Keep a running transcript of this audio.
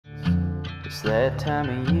It's that time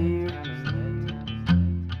of year.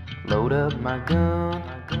 Load up my gun,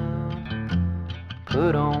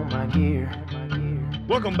 put on my gear.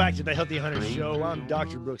 Welcome back to the Healthy Hunter Show. I'm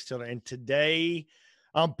Dr. Brooks Tiller, and today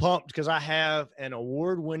I'm pumped because I have an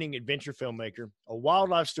award-winning adventure filmmaker, a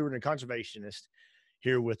wildlife steward, and conservationist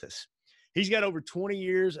here with us. He's got over 20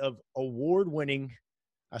 years of award-winning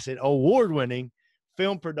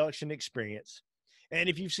film production experience. And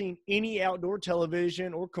if you've seen any outdoor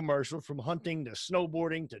television or commercial, from hunting to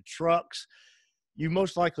snowboarding to trucks, you've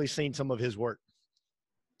most likely seen some of his work.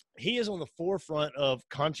 He is on the forefront of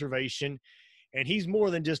conservation, and he's more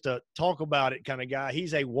than just a talk about it kind of guy.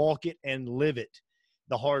 He's a walk it and live it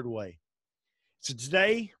the hard way. So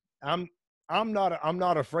today, I'm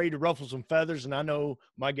not afraid to ruffle some feathers, and I know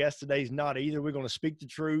my guest today is not either. We're going to speak the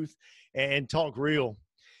truth and talk real.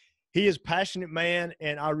 He is a passionate man,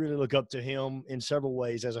 and I really look up to him in several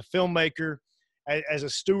ways: as a filmmaker, as a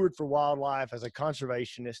steward for wildlife, as a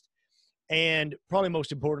conservationist, and probably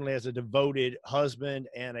most importantly, as a devoted husband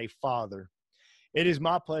and a father. It is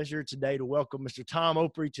my pleasure today to welcome Mr. Tom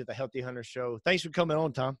Opre to the Healthy Hunter Show. Thanks for coming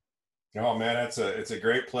on, Tom. Oh man, it's a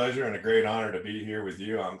great pleasure and a great honor to be here with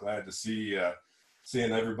you. I'm glad to see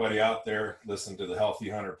seeing everybody out there listen to the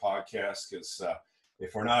Healthy Hunter podcast, because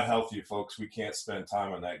if we're not healthy, folks, we can't spend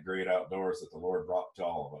time on that great outdoors that the Lord brought to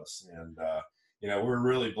all of us. And we're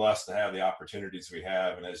really blessed to have the opportunities we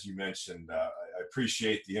have. And as you mentioned, I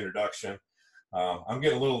appreciate the introduction. I'm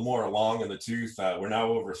getting a little more along in the tooth. We're now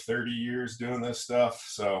over 30 years doing this stuff.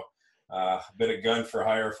 So been a gun for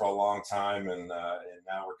hire for a long time. And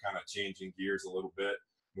now we're kind of changing gears a little bit,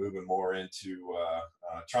 moving more into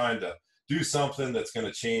trying to do something that's going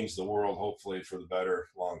to change the world, hopefully for the better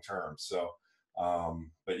long term. So,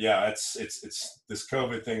 but yeah, it's this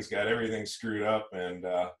COVID thing's got everything screwed up, and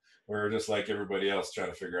we're just like everybody else trying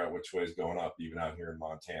to figure out which way is going up, even out here in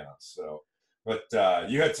Montana. So, but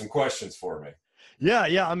you had some questions for me.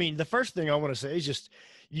 Yeah. I mean, the first thing I want to say is just,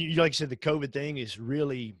 you like you said, the COVID thing is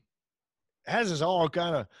really has us all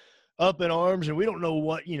kind of up in arms, and we don't know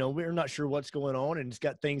what, we're not sure what's going on, and it's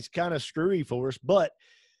got things kind of screwy for us, but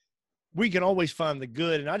we can always find the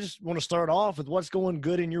good. And I just want to start off with what's going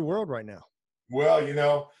good in your world right now.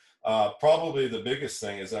 Well, probably the biggest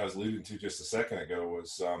thing, as I was alluding to just a second ago,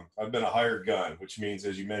 was I've been a hired gun, which means,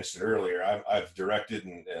 as you mentioned earlier, I've directed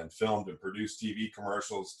and filmed and produced TV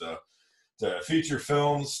commercials to feature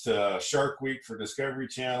films, to Shark Week for Discovery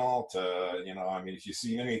Channel, to, if you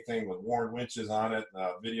see anything with Warren winches on it,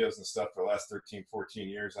 videos and stuff for the last 13, 14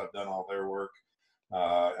 years, I've done all their work.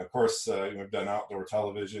 Of course, we've done outdoor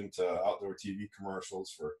television to outdoor TV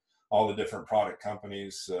commercials for all the different product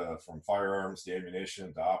companies, from firearms to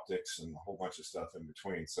ammunition to optics and a whole bunch of stuff in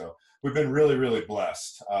between. So we've been really, really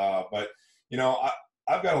blessed. But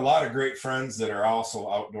I've got a lot of great friends that are also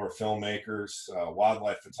outdoor filmmakers,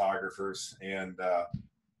 wildlife photographers, and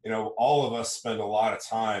all of us spend a lot of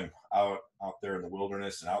time out there in the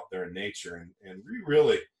wilderness and out there in nature, and we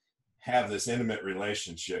really have this intimate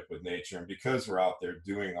relationship with nature. And because we're out there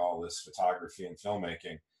doing all this photography and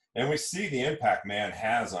filmmaking, and we see the impact man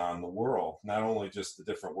has on the world, not only just the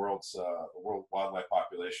different world wildlife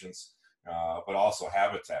populations, but also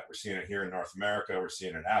habitat. We're seeing it here in North America. We're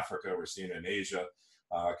seeing it in Africa. We're seeing it in Asia,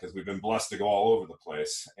 because we've been blessed to go all over the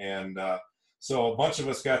place. And so a bunch of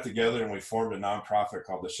us got together and we formed a nonprofit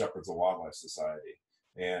called the Shepherds of Wildlife Society.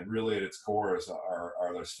 And really at its core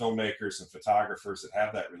are those filmmakers and photographers that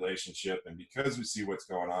have that relationship. And because we see what's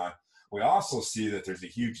going on, we also see that there's a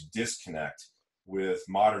huge disconnect with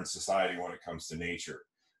modern society when it comes to nature.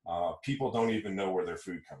 People don't even know where their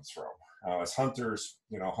food comes from. As hunters,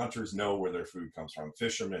 hunters know where their food comes from.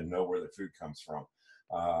 Fishermen know where their food comes from.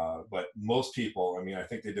 But most people, I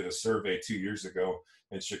think they did a survey 2 years ago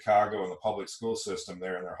in Chicago in the public school system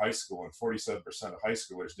there in their high school, and 47% of high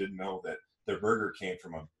schoolers didn't know that their burger came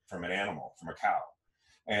from an animal, from a cow.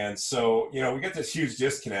 And so, we get this huge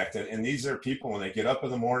disconnect. And these are people, when they get up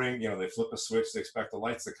in the morning, they flip a switch, they expect the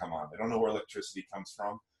lights to come on. They don't know where electricity comes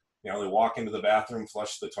from. They walk into the bathroom,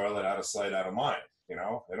 flush the toilet, out of sight, out of mind. They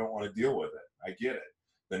don't want to deal with it. I get it.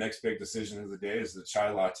 The next big decision of the day is the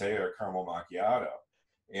chai latte or caramel macchiato.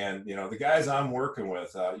 And, the guys I'm working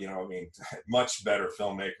with, much better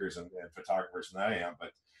filmmakers and photographers than I am,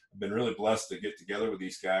 but I've been really blessed to get together with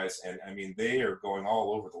these guys. And they are going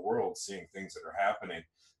all over the world, seeing things that are happening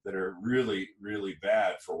that are really, really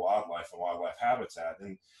bad for wildlife and wildlife habitat.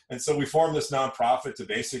 And so we formed this nonprofit to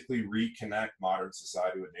basically reconnect modern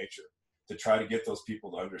society with nature, to try to get those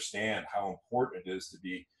people to understand how important it is to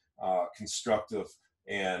be constructive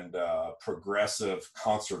and progressive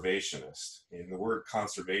conservationist. And the word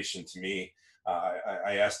conservation to me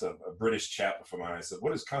I asked a British chap of mine, I said,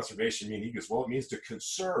 what does conservation mean? He goes, well, it means to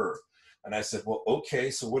conserve. And I said, well,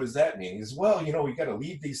 okay, so what does that mean? He says, well, you know, we got to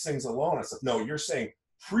leave these things alone. I said, no, you're saying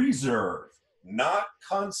preserve, not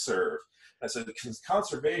conserve. I said, because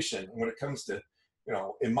conservation, when it comes to, you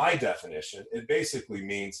know, in my definition, it basically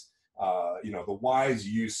means, you know, the wise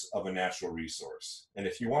use of a natural resource. And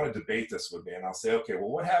if you want to debate this with me, and I'll say, okay, well,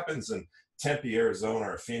 what happens in Tempe,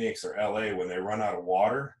 Arizona, or Phoenix, or LA when they run out of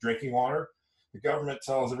water, drinking water? The government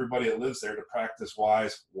tells everybody that lives there to practice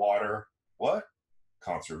wise water, what?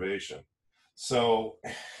 Conservation. So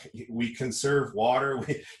we conserve water.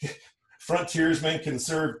 Frontiersmen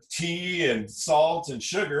conserve tea and salt and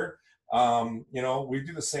sugar. You know, we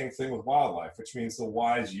do the same thing with wildlife, which means the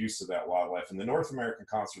wise use of that wildlife. And the North American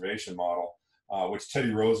conservation model, which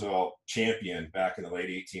Teddy Roosevelt championed back in the late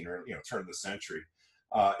 18 or, you know, turn of the century,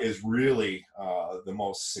 is really the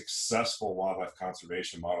most successful wildlife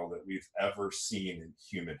conservation model that we've ever seen in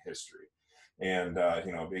human history. And,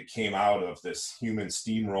 you know, it came out of this human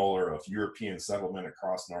steamroller of European settlement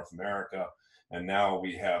across North America. And now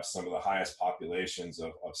we have some of the highest populations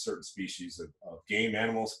of certain species of game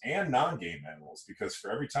animals and non-game animals, because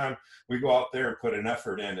for every time we go out there and put an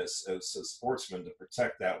effort in as sportsmen to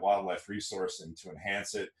protect that wildlife resource and to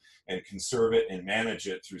enhance it and conserve it and manage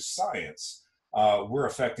it through science, we're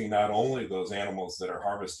affecting not only those animals that are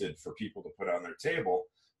harvested for people to put on their table,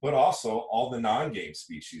 but also all the non-game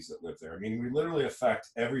species that live there. I mean, we literally affect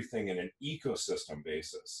everything in an ecosystem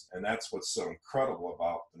basis. And that's what's so incredible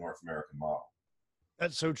about the North American model.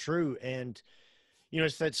 That's so true. And, you know,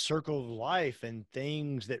 it's that circle of life, and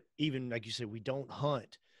things that even, like you said, we don't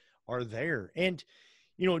hunt are there. And,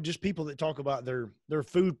 you know, just people that talk about their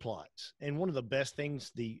food plots. And one of the best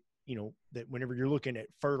things, you know, that whenever you're looking at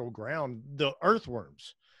fertile ground, the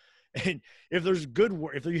earthworms. And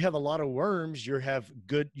if you have a lot of worms, you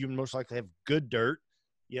most likely have good dirt,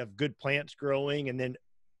 you have good plants growing, and then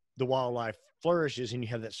the wildlife flourishes and you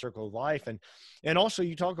have that circle of life. And also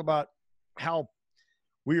you talk about how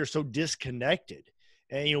we are so disconnected,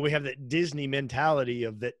 and, you know, we have that Disney mentality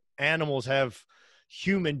of that animals have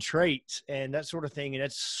human traits and that sort of thing. And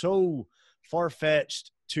that's so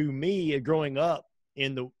far-fetched to me, growing up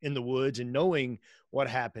in the woods and knowing what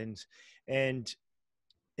happens. And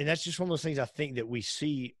that's just one of those things I think that we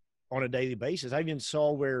see on a daily basis. I even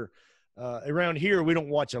saw where around here, we don't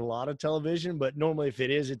watch a lot of television, but normally if it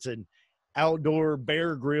is, it's an outdoor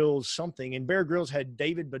Bear Grylls something. And Bear Grylls had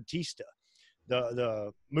David Bautista,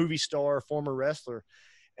 the movie star, former wrestler,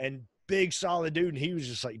 and big solid dude. And he was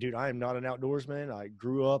just like, dude, I am not an outdoorsman. I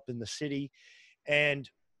grew up in the city. And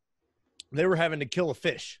they were having to kill a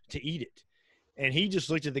fish to eat it. And he just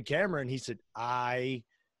looked at the camera and he said, I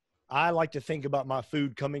like to think about my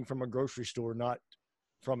food coming from a grocery store, not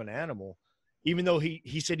from an animal, even though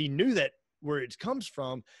he said he knew that where it comes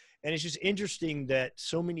from. And it's just interesting that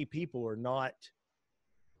so many people are not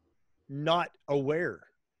aware,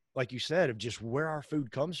 like you said, of just where our food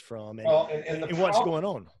comes from and what's going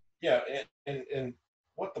on. Yeah. And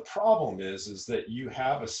what the problem is that you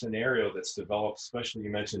have a scenario that's developed, especially you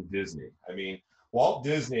mentioned Disney. I mean, Walt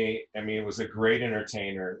Disney, I mean, was a great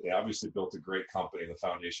entertainer. He obviously built a great company, the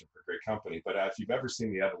foundation for a great company. But if you've ever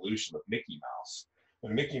seen the evolution of Mickey Mouse,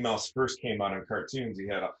 when Mickey Mouse first came out in cartoons, he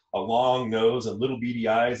had a long nose and little beady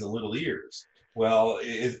eyes and little ears. Well,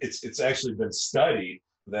 it's actually been studied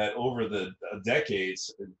that over the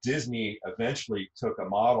decades, Disney eventually took a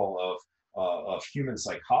model of human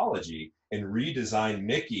psychology and redesigned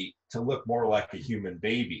Mickey to look more like a human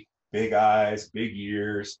baby. Big eyes, big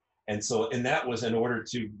ears. And that was in order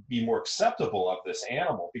to be more acceptable of this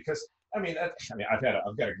animal, because I've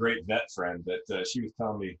got a great vet friend that she was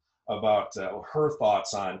telling me about her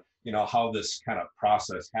thoughts on, you know, how this kind of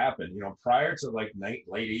process happened. You know, prior to like late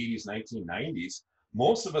 80s, 1990s,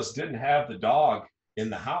 most of us didn't have the dog in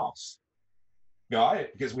the house,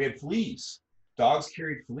 because we had fleas. Dogs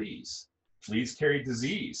carried fleas. Fleas carried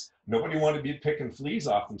disease. Nobody wanted to be picking fleas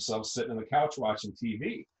off themselves sitting on the couch watching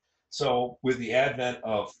TV. So with the advent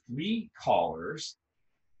of flea collars,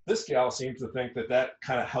 this gal seems to think that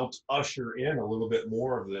kind of helped usher in a little bit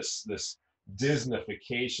more of this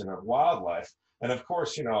Disneyfication of wildlife. And of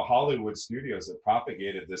course, you know, Hollywood studios have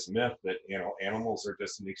propagated this myth that, you know, animals are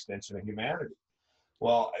just an extension of humanity.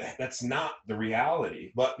 Well, that's not the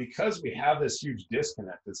reality. But because we have this huge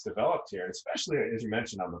disconnect that's developed here, and especially as you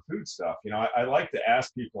mentioned on the food stuff, you know, I like to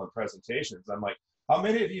ask people in presentations, I'm like, how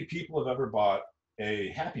many of you people have ever bought a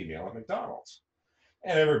Happy Meal at McDonald's?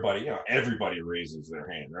 And everybody raises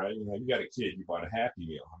their hand, right? You know, you got a kid, you bought a Happy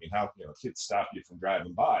Meal. I mean, how, you know, kids stop you from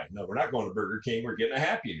driving by? No, we're not going to Burger King, we're getting a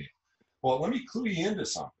Happy Meal. Well, let me clue you into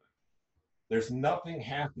something. There's nothing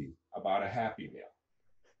happy about a Happy Meal.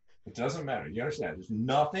 It doesn't matter. You understand? There's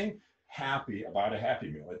nothing happy about a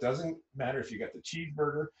Happy Meal. It doesn't matter if you got the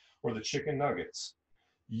cheeseburger or the chicken nuggets.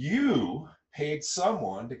 You paid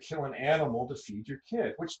someone to kill an animal to feed your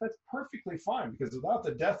kid, which that's perfectly fine, because without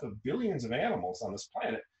the death of billions of animals on this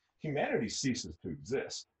planet, humanity ceases to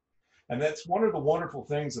exist. And that's one of the wonderful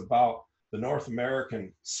things about the North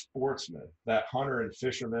American sportsmen, that hunter and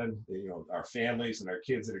fishermen, you know, our families and our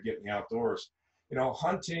kids that are getting outdoors, you know,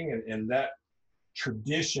 hunting and that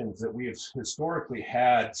traditions that we have historically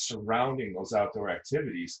had surrounding those outdoor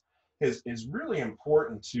activities is really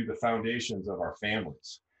important to the foundations of our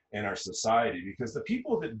families and our society, because the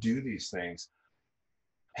people that do these things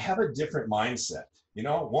have a different mindset. You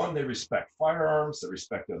know, one, they respect firearms, they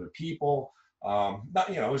respect other people. Not,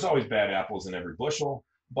 you know, there's always bad apples in every bushel,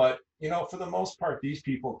 but, you know, for the most part, these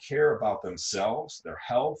people care about themselves, their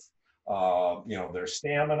health, you know, their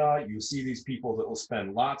stamina. You see these people that will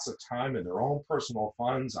spend lots of time in their own personal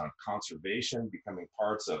funds on conservation, becoming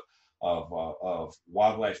parts of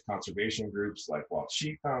wildlife conservation groups like Wild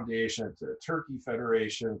Sheep Foundation, to Turkey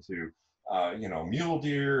Federation, to you know, mule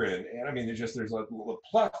deer, and I mean, there's a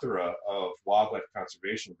plethora of wildlife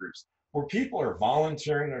conservation groups where people are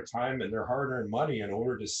volunteering their time and their hard-earned money in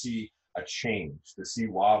order to see a change, to see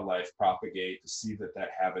wildlife propagate, to see that that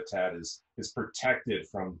habitat is protected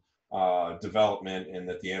from development, and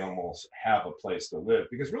that the animals have a place to live.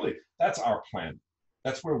 Because really, that's our planet.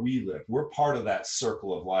 That's where we live. We're part of that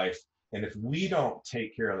circle of life. And if we don't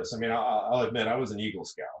take care of this, I mean, I'll admit, I was an Eagle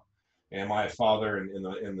Scout. And my father in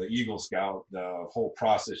the Eagle Scout, the whole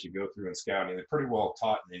process you go through in scouting, they pretty well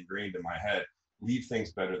taught and ingrained in my head, leave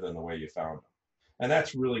things better than the way you found them. And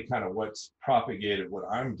that's really kind of what's propagated what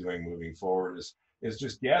I'm doing moving forward, is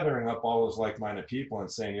just gathering up all those like-minded people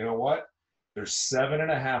and saying, you know what, there's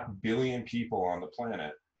 7.5 billion people on the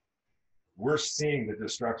planet. We're seeing the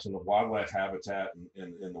destruction of wildlife habitat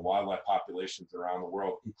in the wildlife populations around the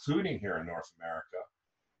world, including here in North America.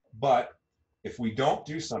 But if we don't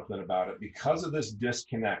do something about it, because of this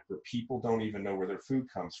disconnect where people don't even know where their food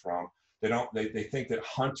comes from, they think that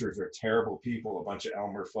hunters are terrible people, a bunch of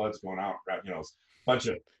Elmer Fuds going out, you know, a bunch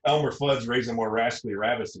of Elmer Fuds raising more rascally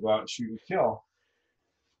rabbits to go out and shoot and kill.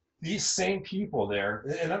 These same people there,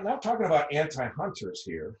 and I'm not talking about anti-hunters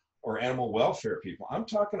here or animal welfare people, I'm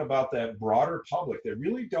talking about that broader public that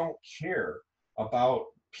really don't care about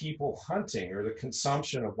people hunting or the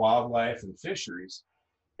consumption of wildlife and fisheries,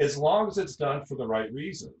 as long as it's done for the right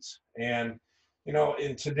reasons. And, you know,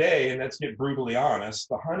 in today, and let's get brutally honest,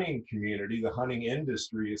 the hunting community, the hunting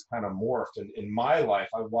industry is kind of morphed. And in my life,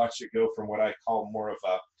 I've watched it go from what I call more of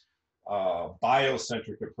a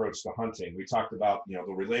biocentric approach to hunting. We talked about, you know,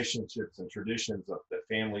 the relationships and traditions that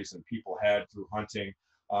families and people had through hunting.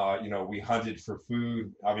 You know, we hunted for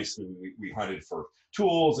food. Obviously, we hunted for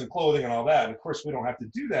tools and clothing and all that. And of course, we don't have to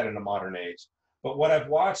do that in the modern age. But what I've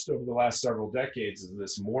watched over the last several decades is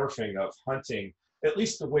this morphing of hunting, at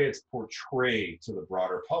least the way it's portrayed to the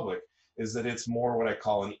broader public, is that it's more what I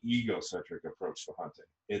call an egocentric approach to hunting.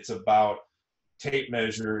 It's about tape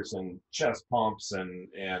measures and chest pumps and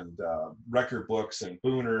record books and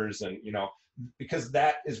booners, and, you know, because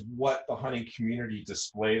that is what the hunting community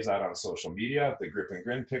displays out on social media, the grip and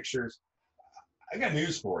grin pictures. I got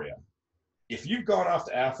news for you. If you've gone off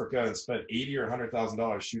to Africa and spent $80,000 or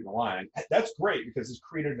 $100,000 shooting a lion, that's great, because it's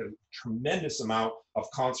created a tremendous amount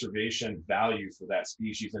of conservation value for that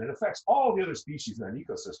species, and it affects all the other species in an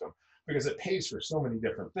ecosystem, because it pays for so many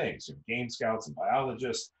different things. You know, game scouts and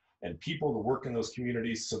biologists and people that work in those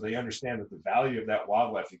communities, so they understand that the value of that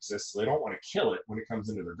wildlife exists. So they don't want to kill it when it comes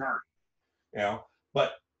into their garden, you know.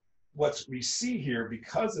 But what we see here,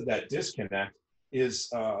 because of that disconnect, is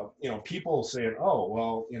you know, people saying, oh,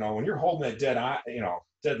 well, you know, when you're holding that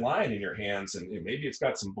dead lion in your hands, and maybe it's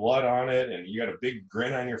got some blood on it and you got a big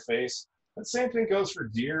grin on your face, that same thing goes for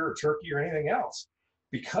deer or turkey or anything else.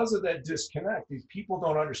 Because of that disconnect, these people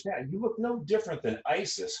don't understand. You look no different than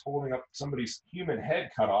ISIS holding up somebody's human head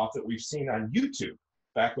cut off that we've seen on YouTube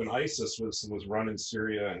back when ISIS was running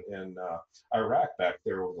Syria and Iraq back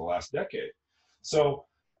there over the last decade. So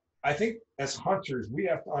I think as hunters, we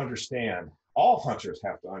have to understand, all hunters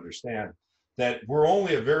have to understand, that we're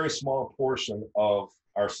only a very small portion of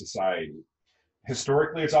our society.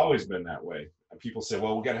 Historically, it's always been that way. And people say,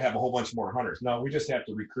 well, we got to have a whole bunch more hunters. No, we just have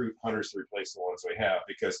to recruit hunters to replace the ones we have,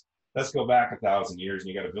 because let's go back 1,000 years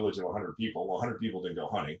and you got a village of 100 people. Well, 100 people didn't go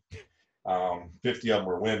hunting. 50 of them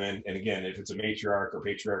were women. And again, if it's a matriarch or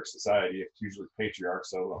patriarch society, it's usually patriarch.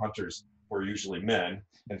 So the hunters were usually men,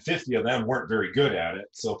 and 50 of them weren't very good at it.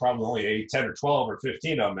 So probably only 10 or 12 or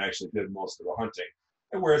 15 of them actually did most of the hunting.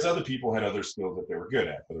 And whereas other people had other skills that they were good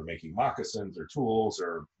at, whether making moccasins or tools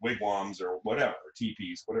or wigwams or whatever, or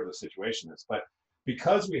teepees, whatever the situation is. But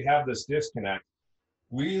because we have this disconnect,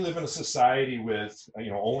 we live in a society with,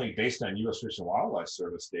 only based on U.S. Fish and Wildlife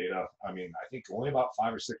Service data, I think only about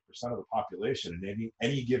 5 or 6% of the population in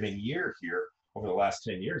any given year here over the last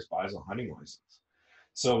 10 years buys a hunting license.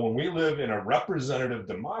 So when we live in a representative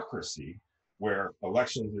democracy where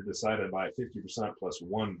elections are decided by 50% plus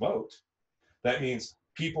one vote, that means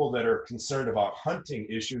people that are concerned about hunting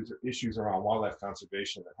issues or issues around wildlife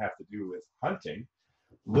conservation that have to do with hunting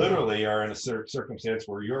literally are in a circumstance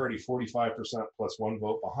where you're already 45% plus one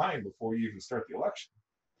vote behind before you even start the election.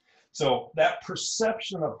 So that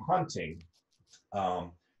perception of hunting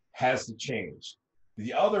has to change.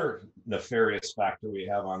 The other nefarious factor we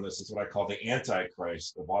have on this is what I call the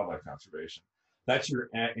antichrist of wildlife conservation. That's your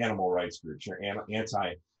animal rights groups, your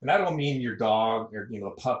anti, and I don't mean your dog or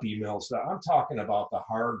the puppy mill stuff. I'm talking about the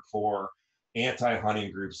hardcore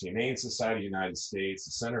anti-hunting groups, the Humane Society of the United States,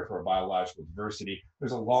 the Center for Biological Diversity.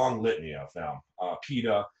 There's a long litany of them.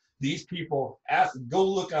 PETA. These people, go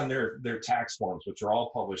look on their tax forms, which are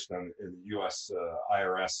all published on in the U.S.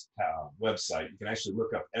 IRS website. You can actually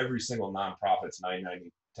look up every single nonprofit's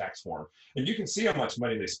 990 tax form, and you can see how much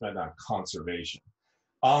money they spend on conservation.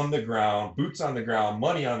 On the ground, boots on the ground,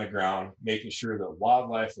 money on the ground, making sure that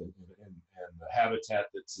wildlife and the habitat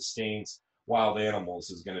that sustains wild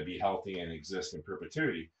animals is going to be healthy and exist in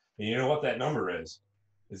perpetuity. And you know what that number is?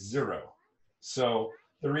 It's zero. So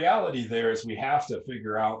the reality there is we have to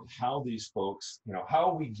figure out how these folks,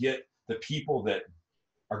 how we get the people that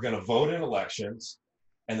are going to vote in elections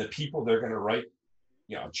and the people that are going to write,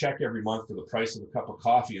 a check every month for the price of a cup of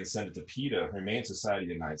coffee and send it to PETA, Humane Society of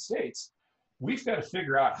the United States. We've got to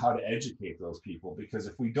figure out how to educate those people, because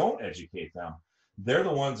if we don't educate them, they're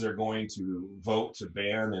the ones that are going to vote to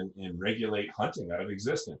ban and regulate hunting out of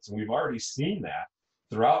existence. And we've already seen that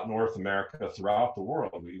throughout North America, throughout the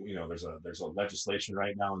world. There's a legislation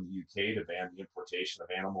right now in the UK to ban the importation of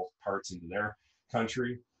animal parts into their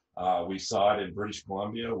country. We saw it in British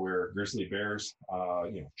Columbia, where grizzly bears,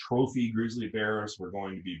 trophy grizzly bears were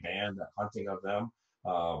going to be banned, the hunting of them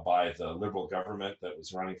by the liberal government that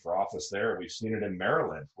was running for office there. We've seen it in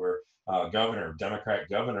Maryland, where Democrat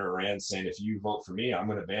governor ran saying, if you vote for me, I'm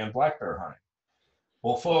going to ban black bear hunting.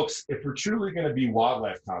 Well, folks, if we're truly going to be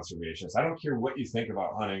wildlife conservationists, I don't care what you think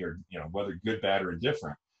about hunting or whether good, bad, or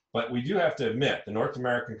indifferent, but we do have to admit the North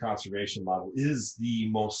American conservation model is the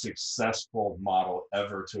most successful model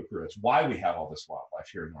ever to occur. It's why we have all this wildlife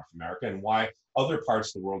here in North America, and why other parts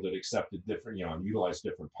of the world that accepted different, and utilized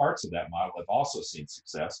different parts of that model have also seen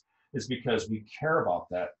success, is because we care about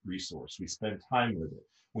that resource. We spend time with it.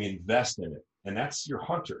 We invest in it. And that's your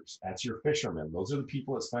hunters, that's your fishermen. Those are the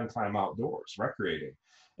people that spend time outdoors, recreating.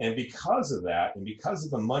 And because of that, and because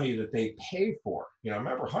of the money that they pay for,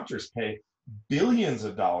 remember, hunters pay billions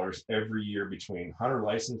of dollars every year between hunter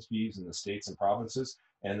license fees in the states and provinces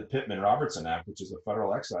and the Pittman-Robertson Act, which is a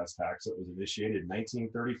federal excise tax that was initiated in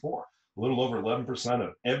 1934. A little over 11%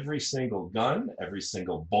 of every single gun, every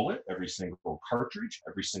single bullet, every single cartridge,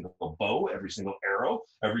 every single bow, every single arrow,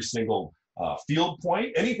 every single field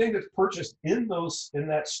point, anything that's purchased in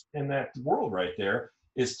that world right there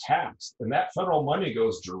is taxed. And that federal money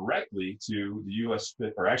goes directly to the U.S.,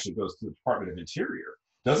 or actually goes to the Department of Interior,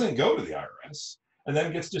 doesn't go to the IRS, and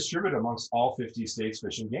then gets distributed amongst all 50 states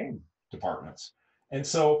fish and game departments. And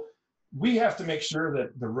so we have to make sure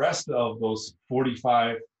that the rest of those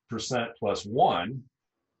 45% plus one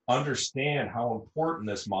understand how important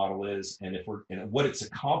this model is, and what it's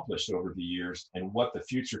accomplished over the years, and what the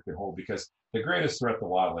future could hold. Because the greatest threat to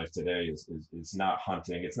wildlife today is not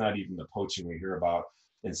hunting. It's not even the poaching we hear about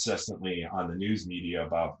incessantly on the news media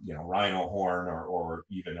about rhino horn or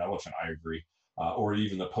even elephant ivory, or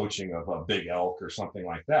even the poaching of a big elk or something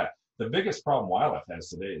like that. The biggest problem wildlife has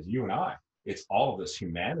today is you and I. It's all of this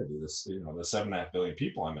humanity, the 7.5 billion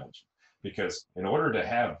people I mentioned. Because in order to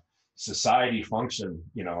have society function,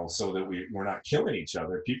 so that we're not killing each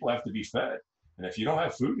other, people have to be fed. And if you don't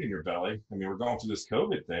have food in your belly, we're going through this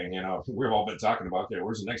COVID thing, we've all been talking about, okay,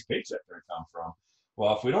 where's the next paycheck going to come from?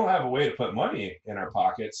 Well, if we don't have a way to put money in our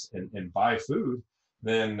pockets and buy food,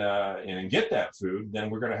 then and get that food, then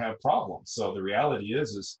we're going to have problems. So the reality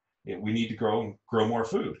is we need to grow more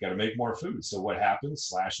food. Got to make more food. So what happens?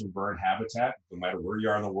 Slash and burn habitat, no matter where you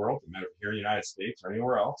are in the world, no matter here in the United States or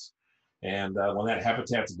anywhere else. And when that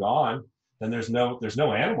habitat's gone, then there's no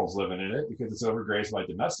animals living in it, because it's overgrazed by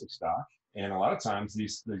domestic stock. And a lot of times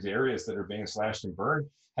these areas that are being slashed and burned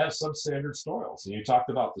have substandard soils. And you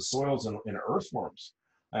talked about the soils and earthworms.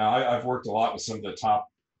 I've worked a lot with some of the top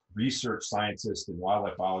research scientists and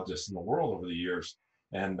wildlife biologists in the world over the years.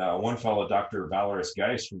 And one fellow, Dr. Valoris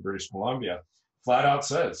Geist from British Columbia, flat out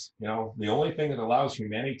says, you know, the only thing that allows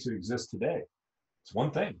humanity to exist today is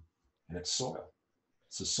one thing, and it's soil.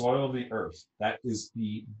 It's the soil of the earth. That is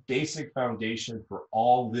the basic foundation for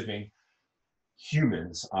all living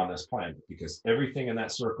humans on this planet, because everything in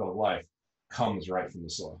that circle of life comes right from the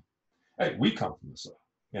soil. Hey, we come from the soil,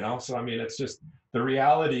 you know? So, I mean, it's just, the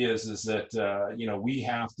reality is that, you know, we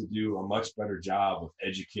have to do a much better job of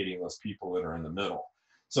educating those people that are in the middle.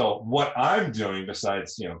 So what I'm doing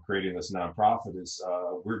besides, you know, creating this nonprofit is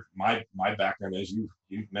my background, as you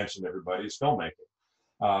mentioned, everybody, is filmmaking.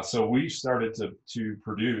 So we started to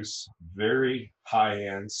produce very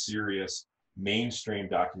high-end, serious, mainstream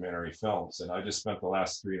documentary films. And I just spent the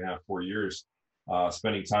last 3.5, 4 years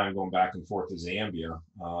spending time going back and forth to Zambia,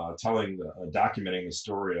 documenting the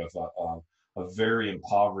story of a very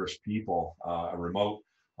impoverished people, a remote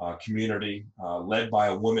community led by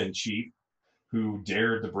a woman chief who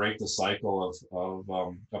dared to break the cycle of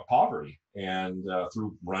poverty and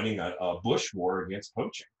through running a bush war against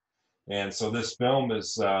poaching. And so this film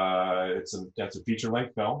is it's a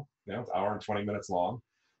feature-length film, you know, it's an hour and 20 minutes long,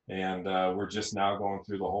 and we're just now going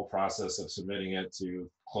through the whole process of submitting it to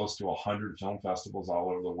close to 100 film festivals all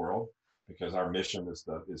over the world, because our mission is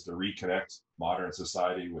to reconnect modern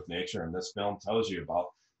society with nature. And this film tells you about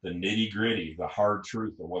the nitty-gritty, the hard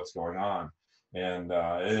truth of what's going on. And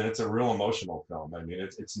it's a real emotional film. I mean,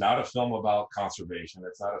 it's not a film about conservation.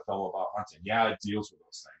 It's not a film about hunting. Yeah, it deals with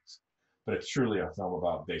those things, but it's truly a film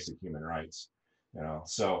about basic human rights. You know,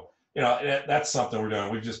 so you know that's something we're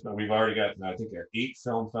doing. We've already got, I think, 8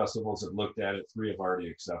 film festivals that looked at it. 3 have already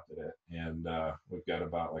accepted it, and we've got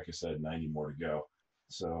about, like I said, 90 more to go.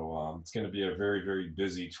 So it's going to be a very, very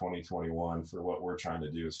busy 2021 for what we're trying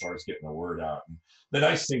to do as far as getting the word out. And the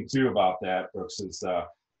nice thing too about that, Brooks, is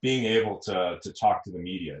being able to talk to the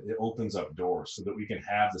media. It opens up doors so that we can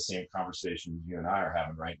have the same conversation you and I are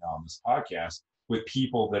having right now on this podcast with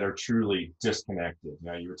people that are truly disconnected.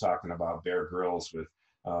 You know, you were talking about Bear Grylls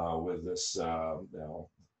with this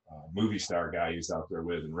movie star guy he's out there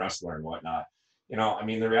with, and wrestler and whatnot. You know, I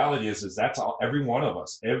mean, the reality is that's all. Every one of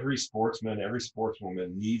us, every sportsman, every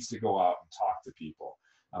sportswoman needs to go out and talk to people.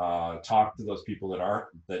 Talk to those people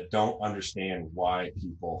that don't understand why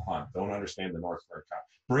people hunt, don't understand the North America.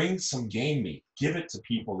 Bring some game meat, give it to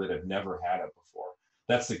people that have never had it before.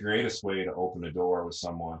 That's the greatest way to open a door with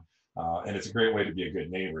someone, and it's a great way to be a good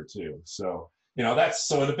neighbor too. So you know,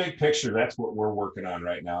 so in the big picture, that's what we're working on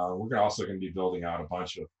right now. And we're also going to be building out a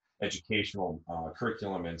bunch of educational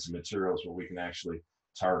curriculum and some materials where we can actually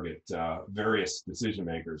target various decision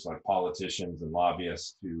makers like politicians and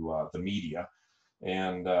lobbyists to the media.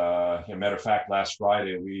 And as a matter of fact, last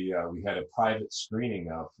Friday, we had a private screening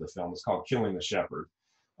of the film. It's called Killing the Shepherd.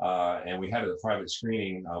 And we had a private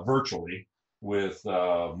screening virtually with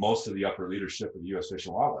most of the upper leadership of the U.S. Fish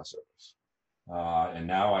and Wildlife Service. And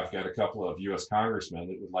now I've got a couple of U.S. congressmen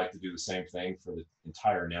that would like to do the same thing for the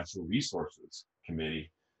entire Natural Resources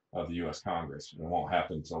Committee of the U.S. Congress. And it won't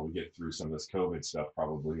happen until we get through some of this COVID stuff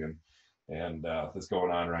probably, and that's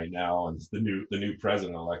going on right now, and the new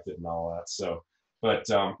president elected and all that. So, but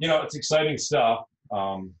you know, it's exciting stuff.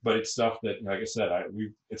 But it's stuff that, like I said,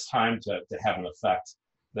 it's time to have an effect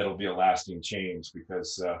that'll be a lasting change,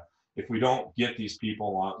 because if we don't get these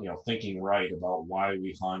people on, you know, thinking right about why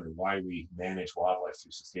we hunt or why we manage wildlife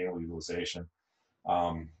through sustainable utilization,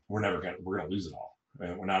 we're going to lose it all.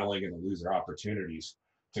 And we're not only going to lose our opportunities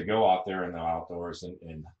to go out there in the outdoors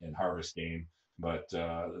and harvest game, but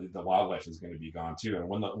the wildlife is going to be gone too. And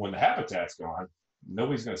when the habitat's gone,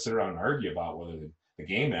 nobody's going to sit around and argue about whether the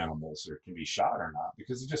game animals can be shot or not,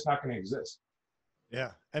 because it's just not going to exist.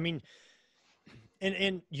 Yeah, I mean,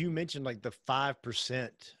 and you mentioned like the 5%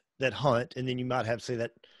 that hunt, and then you might have, say,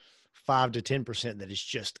 that 5 to 10% that is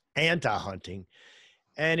just anti-hunting.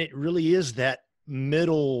 And it really is that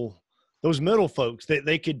those middle folks that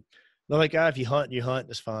they're like, if you hunt, you hunt,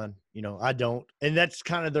 that's fine. You know, I don't. And that's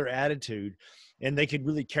kind of their attitude. And they could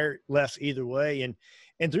really care less either way.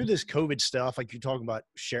 And through this COVID stuff, like you're talking about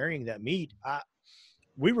sharing that meat,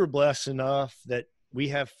 we were blessed enough that we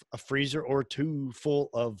have a freezer or 2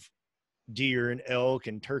 full of deer and elk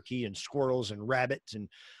and turkey and squirrels and rabbits and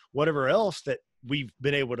whatever else that we've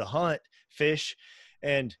been able to hunt, fish.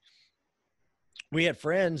 And we had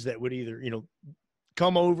friends that would either, you know,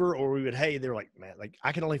 come over, or we would, hey, they're like, man, like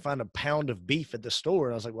I can only find a pound of beef at the store.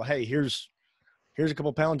 And I was like, well, hey, here's a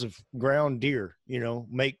couple pounds of ground deer, you know,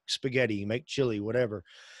 make spaghetti, make chili, whatever.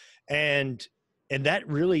 And that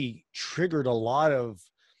really triggered a lot of,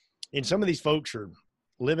 and some of these folks are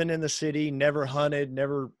living in the city, never hunted,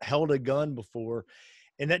 never held a gun before.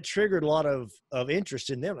 And that triggered a lot of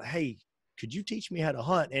interest in them. Hey, could you teach me how to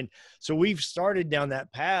hunt? And so we've started down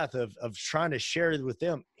that path of trying to share with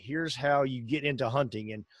them, here's how you get into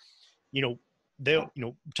hunting. And, you know, they'll, you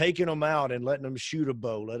know, taking them out and letting them shoot a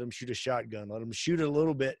bow, let them shoot a shotgun, let them shoot a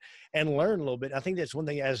little bit and learn a little bit. I think that's one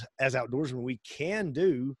thing as outdoorsmen we can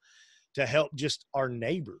do to help just our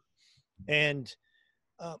neighbor. And,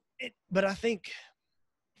 but I think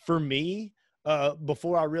for me,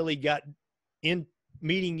 before I really got in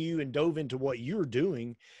meeting you and dove into what you're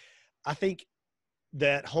doing, I think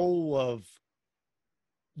that whole of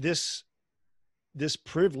this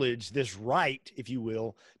privilege, this right, if you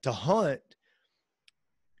will, to hunt,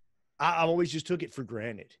 I always just took it for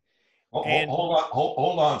granted.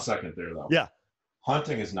 Hold on a second there, though. Yeah.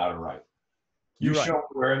 Hunting is not a right. You You're right. show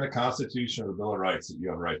where in the Constitution or the Bill of Rights that you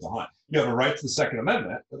have a right to hunt. You have a right to the Second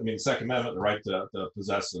Amendment. I mean, the Second Amendment, the right to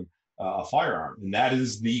possess a firearm. And that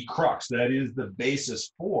is the crux. That is the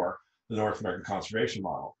basis for the North American conservation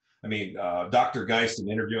model. I mean, Dr. Geist, in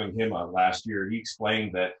interviewing him last year, he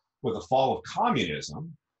explained that with the fall of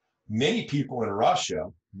communism, many people in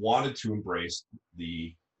Russia wanted to embrace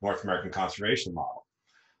the North American conservation model.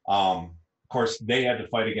 Of course, they had to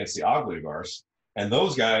fight against the oligarchs. And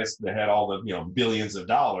those guys that had all the, you know, billions of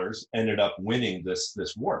dollars ended up winning this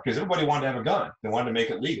war because everybody wanted to have a gun. They wanted to make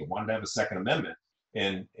it legal, wanted to have a Second Amendment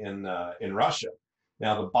in Russia.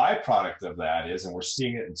 Now, the byproduct of that is, and we're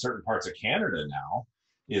seeing it in certain parts of Canada now,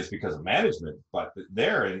 is because of management. But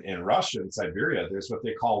there in Russia and Siberia, there's what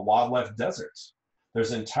they call wildlife deserts.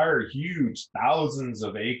 There's entire huge thousands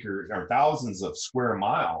of acres or thousands of square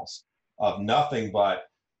miles of nothing but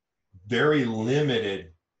very limited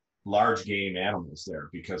large game animals there,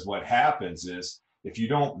 because what happens is if you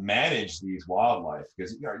don't manage these wildlife,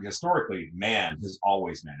 because, you know, historically man has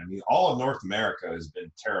always managed. I mean, all of North America has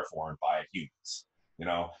been terraformed by humans. You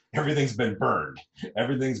know, everything's been burned,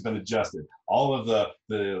 everything's been adjusted. All of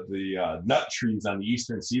the nut trees on the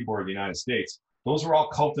eastern seaboard of the United States, those were all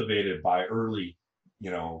cultivated by early,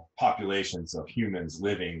 you know, populations of humans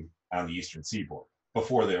living on the eastern seaboard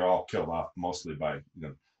before they were all killed off mostly by, you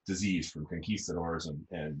know, disease from conquistadors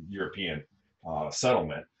and European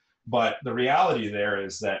settlement. But the reality there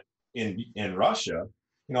is that in Russia,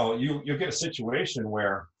 you know, you'll get a situation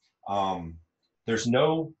where there's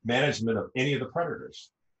no management of any of the predators.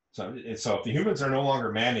 So if the humans are no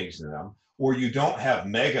longer managing them, or you don't have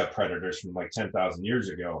mega predators from like 10,000 years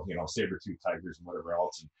ago, you know, saber-toothed tigers and whatever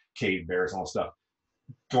else, and cave bears and all stuff,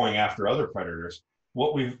 going after other predators,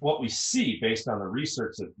 what we see based on the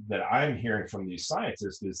research that I'm hearing from these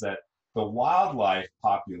scientists is that the wildlife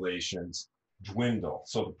populations dwindle.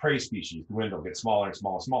 So the prey species dwindle, get smaller and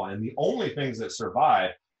smaller and smaller. And the only things that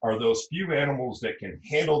survive are those few animals that can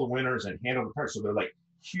handle the winters and handle the predators. So they're like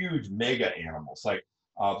huge mega animals, like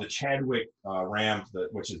the Chadwick ram,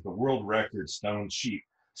 which is the world record stone sheep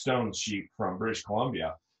from British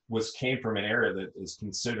Columbia, came from an area that is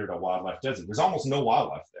considered a wildlife desert. There's almost no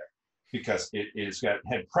wildlife there because it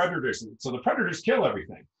had predators. So the predators kill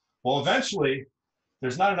everything. Well, eventually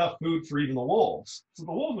there's not enough food for even the wolves. So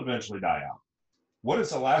the wolves eventually die out. What is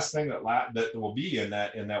the last thing that will be in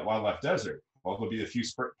that wildlife desert? Well, it'll be a few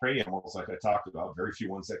prey animals like I talked about, very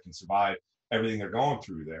few ones that can survive everything they're going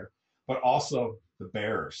through there, but also the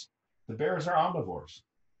bears. The bears are omnivores.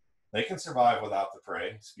 They can survive without the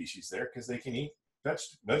prey species there because they can eat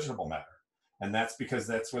vegetable matter. And that's because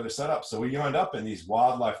that's where they're set up. So what you end up in these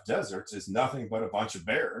wildlife deserts is nothing but a bunch of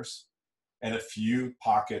bears and a few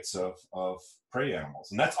pockets of prey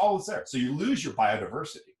animals. And that's all that's there. So you lose your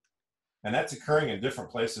biodiversity. And that's occurring in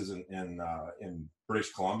different places in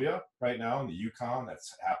British Columbia right now, in the Yukon.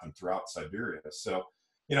 That's happened throughout Siberia. So,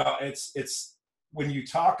 you know, it's when you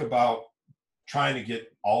talk about trying to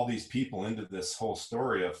get all these people into this whole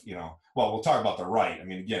story of, you know, well, we'll talk about the right. I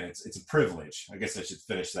mean, again, it's a privilege. I guess I should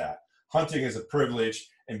finish that. Hunting is a privilege.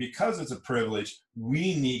 And because it's a privilege,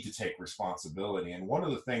 we need to take responsibility. And one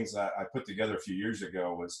of the things that I put together a few years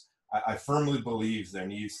ago was I firmly believe there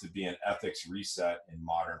needs to be an ethics reset in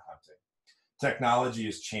modern hunting. Technology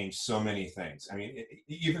has changed so many things. I mean,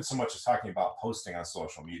 even so much as talking about posting on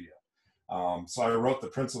social media. So I wrote the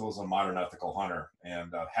Principles of Modern Ethical Hunter,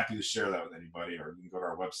 and happy to share that with anybody, or you can go to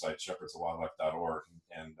our website, shepherdsofwildlife.org,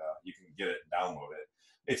 and you can get it and download it.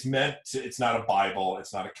 It's meant to, it's not a Bible,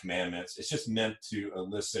 it's not a commandment, it's just meant to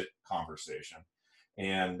elicit conversation.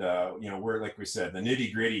 And, you know, we're, like we said, the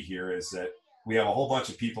nitty gritty here is that we have a whole bunch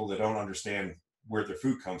of people that don't understand where their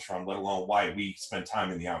food comes from, let alone why we spend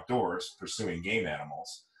time in the outdoors pursuing game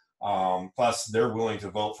animals. Plus, they're willing to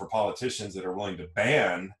vote for politicians that are willing to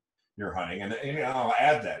ban your hunting. And I'll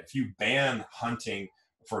add that if you ban hunting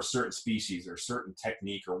for a certain species or certain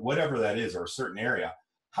technique or whatever that is, or a certain area,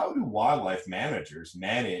 how do wildlife managers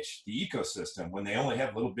manage the ecosystem when they only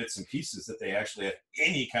have little bits and pieces that they actually have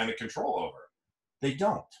any kind of control over? They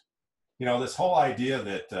don't. This whole idea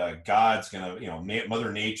that God's going to,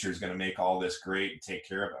 Mother Nature is going to make all this great and take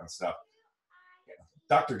care of it and stuff.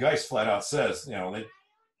 Dr. Geist flat out says, that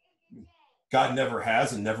God never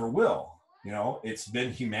has and never will. It's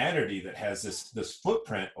been humanity that has this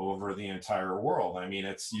footprint over the entire world. I mean,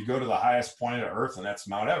 you go to the highest point of Earth, and that's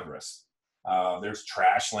Mount Everest. There's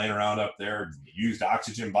trash laying around up there, used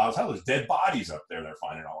oxygen bottles. Hell, there's dead bodies up there they're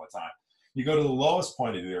finding all the time. You go to the lowest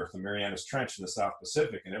point of the Earth, the Marianas Trench in the South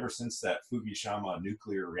Pacific, and ever since that Fukushima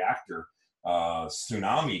nuclear reactor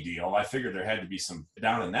tsunami deal, I figured there had to be some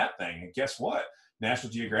down in that thing. And guess what?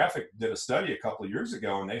 National Geographic did a study a couple of years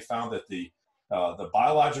ago, and they found that the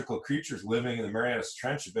biological creatures living in the Marianas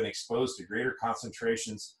Trench have been exposed to greater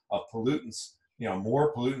concentrations of pollutants,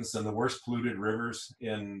 more pollutants than the worst polluted rivers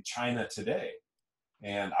in China today.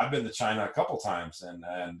 And I've been to China a couple times,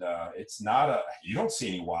 and it's not you don't see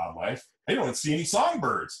any wildlife. You don't see any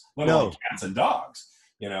songbirds, let alone cats and dogs,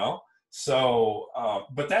 So,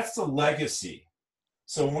 but that's the legacy.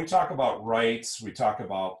 So when we talk about rights, we talk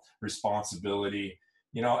about responsibility.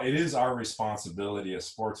 It is our responsibility as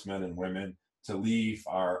sportsmen and women to leave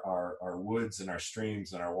our woods and our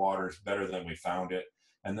streams and our waters better than we found it.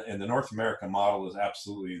 And the North American model is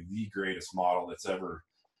absolutely the greatest model that's ever,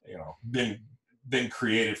 been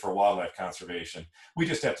created for wildlife conservation. We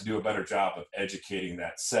just have to do a better job of educating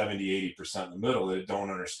that 70, 80% in the middle that don't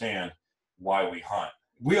understand why we hunt.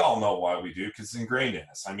 We all know why we do, because it's ingrained in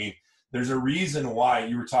us. I mean, there's a reason why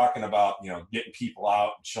you were talking about, getting people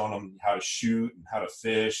out and showing them how to shoot and how to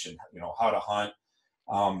fish and, how to hunt.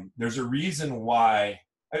 There's a reason why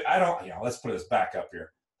I don't, let's put this back up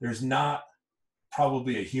here. There's not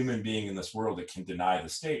probably a human being in this world that can deny the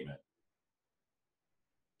statement.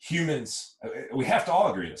 Humans, we have to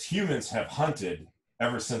all agree this, humans have hunted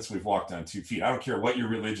ever since we've walked on 2 feet. I don't care what your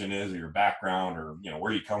religion is or your background or,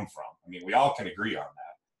 where you come from. I mean, we all can agree on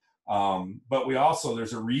that. But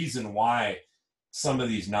there's a reason why some of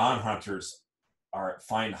these non-hunters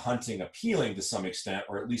find hunting appealing to some extent,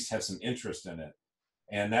 or at least have some interest in it.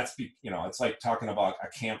 And that's, it's like talking about a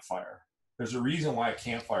campfire. There's a reason why a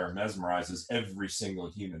campfire mesmerizes every single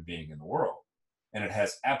human being in the world. And it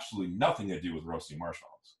has absolutely nothing to do with roasting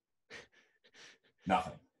marshmallows.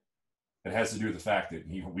 Nothing. It has to do with the fact that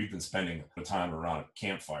we've been spending the time around a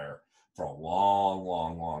campfire for a long,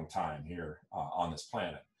 long, long time here on this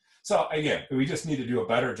planet. So again, we just need to do a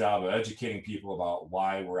better job of educating people about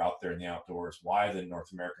why we're out there in the outdoors, why the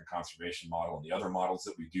North American conservation model and the other models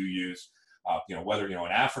that we do use. Whether, in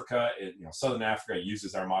Africa, Southern Africa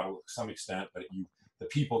uses our model to some extent, but the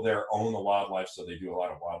people there own the wildlife, so they do a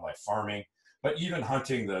lot of wildlife farming. But even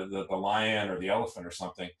hunting the lion or the elephant or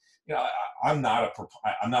something, I'm not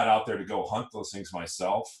out there to go hunt those things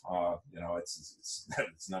myself.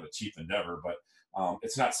 It's not a cheap endeavor, but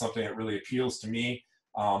it's not something that really appeals to me.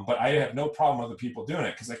 But I have no problem with the people doing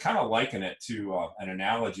it, because I kind of liken it to an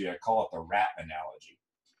analogy. I call it the rat analogy.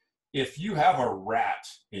 If you have a rat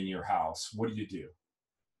in your house, what do?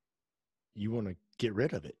 You want to get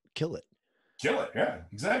rid of it, kill it. Kill it, yeah,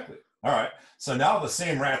 exactly. All right. So now the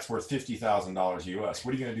same rat's worth $50,000 US.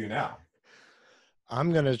 What are you going to do now?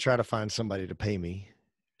 I'm going to try to find somebody to pay me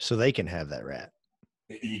so they can have that rat.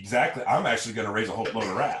 Exactly. I'm actually going to raise a whole load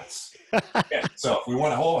of rats. Yeah. So if we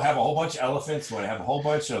want to have a whole bunch of elephants, we want to have a whole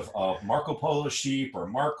bunch of Marco Polo sheep or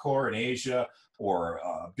Markhor in Asia or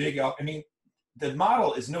big elk. I mean, the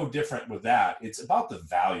model is no different with that. It's about the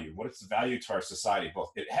value. What is the value to our society?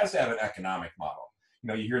 Both. It has to have an economic model.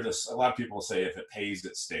 You hear this, a lot of people say, if it pays,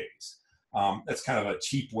 it stays. That's kind of a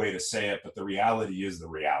cheap way to say it, but the reality is the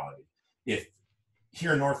reality. If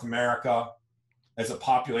here in North America, as a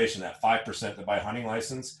population, that 5% that buy a hunting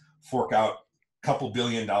license fork out a couple $2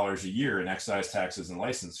 billion a year in excise taxes and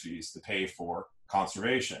license fees to pay for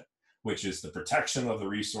conservation, which is the protection of the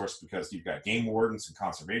resource, because you've got game wardens and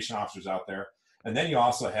conservation officers out there. And then you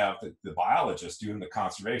also have the biologists doing the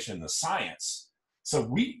conservation, the science. So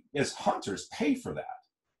we, as hunters, pay for that.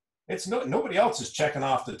 It's nobody else is checking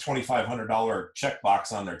off the $2,500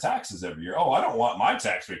 checkbox on their taxes every year. Oh, I don't want my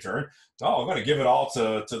tax return. Oh, I'm going to give it all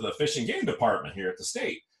to the Fish and Game Department here at the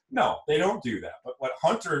state. No, they don't do that. But what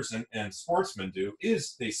hunters and sportsmen do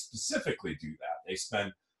is they specifically do that.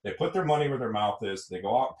 They put their money where their mouth is. They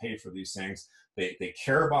go out and pay for these things. They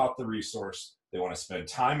care about the resource. They want to spend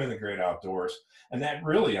time in the great outdoors. And that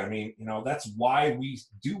really, that's why we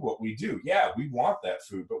do what we do. Yeah, we want that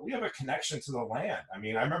food, but we have a connection to the land. I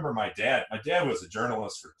remember my dad was a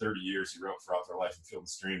journalist for 30 years. He wrote for Outdoor Life and Field and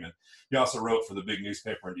Stream. And he also wrote for the big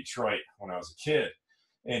newspaper in Detroit when I was a kid.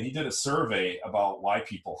 and he did a survey about why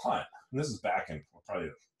people hunt. And this is back in probably,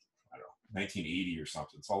 I don't know, 1980 or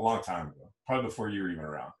something. It's a long time ago, probably before you were even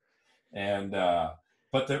around. And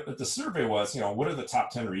but the survey was, what are the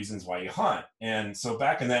top 10 reasons why you hunt? And so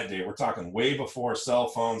back in that day, we're talking way before cell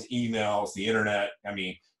phones, emails, the internet. I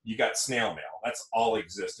mean, you got snail mail. That's all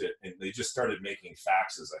existed. And they just started making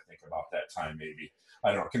faxes, I think, about that time, maybe.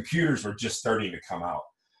 I don't know. Computers were just starting to come out.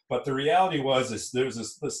 But the reality was there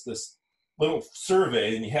was this little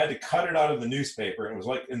survey, and you had to cut it out of the newspaper. And it was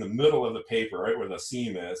like in the middle of the paper, right where the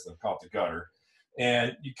seam is. They call it the gutter.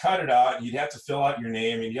 And you cut it out, and you'd have to fill out your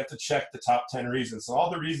name, and you have to check the top 10 reasons. So all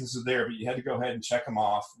the reasons are there, but you had to go ahead and check them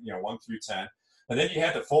off, 1 through 10. And then you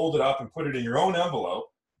had to fold it up and put it in your own envelope,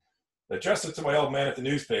 address it to my old man at the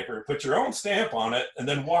newspaper, put your own stamp on it, and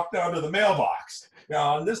then walk down to the mailbox.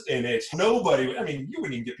 Now, in this day and age, nobody, you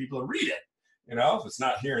wouldn't even get people to read it, if it's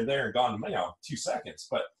not here and there and gone, 2 seconds.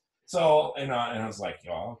 But so, and I was like,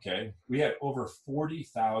 okay. We had over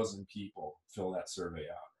 40,000 people fill that survey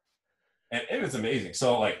out. And it was amazing.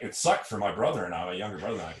 So, it sucked for my brother and I, my younger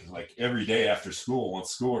brother and I, because, every day after school,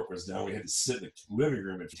 once schoolwork was done, we had to sit in the living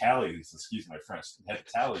room and tally these, excuse my French, had to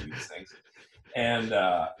tally these things. And,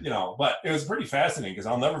 but it was pretty fascinating because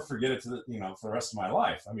I'll never forget it for the rest of my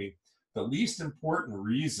life. I mean, the least important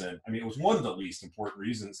reason, it was one of the least important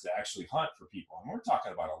reasons to actually hunt for people. And we're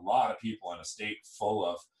talking about a lot of people in a state full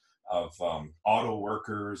of auto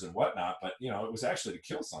workers and whatnot, but, it was actually to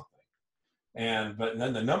kill something. But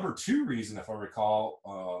then the number 2 reason, if I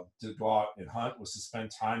recall, to go out and hunt was to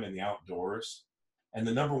spend time in the outdoors. And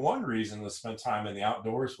the number 1 reason was to spend time in the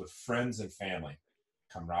outdoors with friends and family,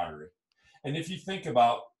 camaraderie. And if you think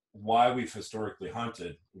about why we've historically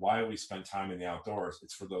hunted, why we spend time in the outdoors,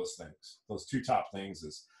 it's for those things. Those 2 top things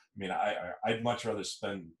is, I'd much rather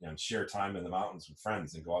spend share time in the mountains with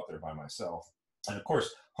friends than go out there by myself. And of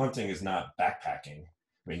course, hunting is not backpacking.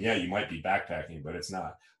 Yeah, you might be backpacking, but it's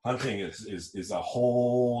not. Hunting is a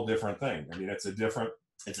whole different thing. It's a different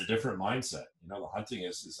mindset. The hunting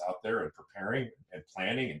is out there and preparing and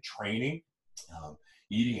planning and training,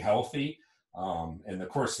 eating healthy. And of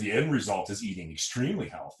course, the end result is eating extremely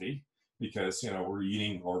healthy because, we're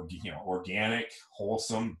eating organic,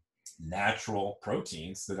 wholesome, natural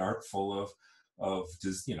proteins that aren't full of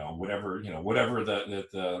just, whatever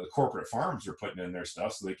the corporate farms are putting in their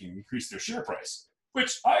stuff so they can increase their share price,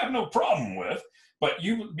 which I have no problem with, but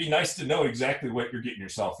you would be nice to know exactly what you're getting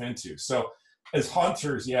yourself into. So as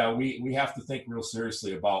hunters, we have to think real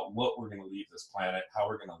seriously about what we're going to leave this planet, how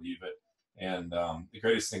we're going to leave it. And the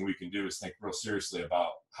greatest thing we can do is think real seriously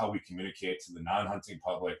about how we communicate to the non-hunting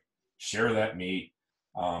public, share that meat,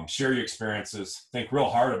 share your experiences, think real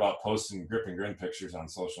hard about posting grip and grin pictures on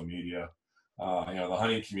social media. The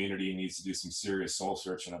hunting community needs to do some serious soul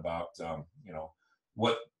searching about,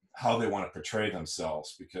 how they want to portray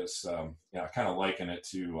themselves, because I kind of liken it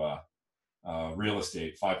to real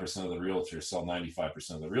estate. 5% of the realtors sell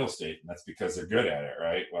 95% of the real estate, and that's because they're good at it,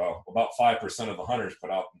 right? Well, about 5% of the hunters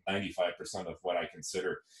put out 95% of what I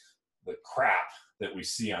consider the crap that we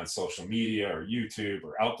see on social media or YouTube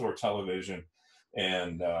or outdoor television.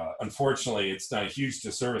 And unfortunately, it's done a huge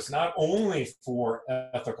disservice, not only for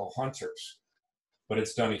ethical hunters, but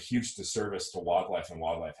it's done a huge disservice to wildlife and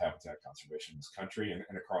wildlife habitat conservation in this country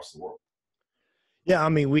and across the world. Yeah,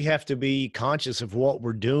 we have to be conscious of what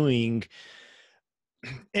we're doing,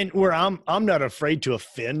 and where I'm not afraid to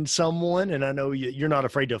offend someone, and I know you're not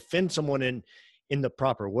afraid to offend someone in the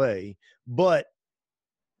proper way, but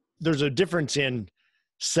there's a difference in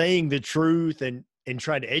saying the truth and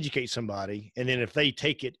trying to educate somebody, and then if they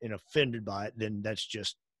take it and offended by it, then that's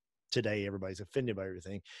just today everybody's offended by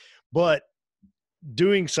everything. But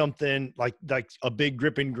doing something like a big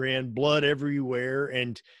grip and grin, blood everywhere,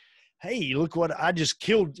 and hey, look what I just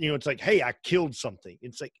killed. It's like, hey, I killed something.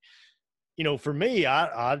 It's like, for me,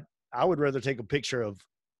 I would rather take a picture of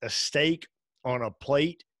a steak on a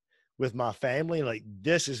plate with my family. Like,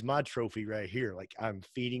 this is my trophy right here. Like, I'm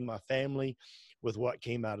feeding my family with what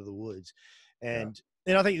came out of the woods. And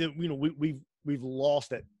I think that, we've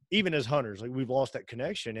lost that, even as hunters, like we've lost that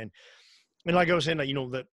connection. And like I was saying,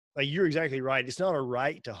 that, like, you're exactly right. It's not a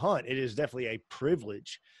right to hunt. It is definitely a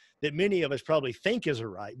privilege that many of us probably think is a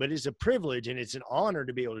right, but it's a privilege and it's an honor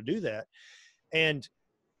to be able to do that. And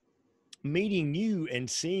meeting you and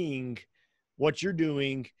seeing what you're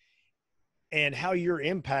doing and how you're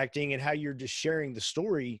impacting and how you're just sharing the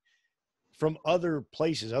story from other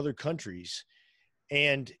places, other countries.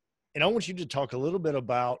 And I want you to talk a little bit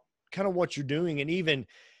about kind of what you're doing, and even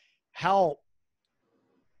how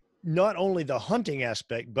not only the hunting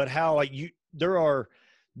aspect, but how, like,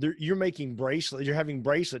 you're making bracelets, you're having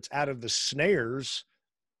bracelets out of the snares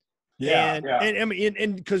Yeah, yeah. And I mean,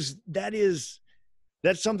 and because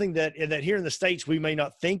that's something that here in the States we may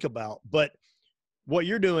not think about, but what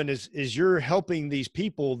you're doing is you're helping these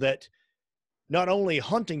people that not only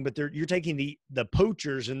hunting, but you're taking the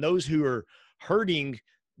poachers and those who are hurting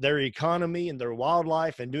their economy and their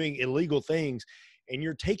wildlife and doing illegal things, and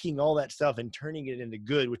you're taking all that stuff and turning it into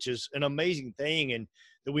good, which is an amazing thing, and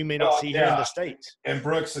that we may not see here in the States. And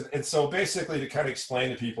Brooks, and so basically to kind of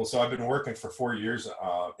explain to people, so I've been working for 4 years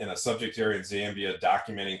in a subject area in Zambia,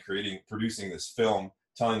 documenting, producing this film,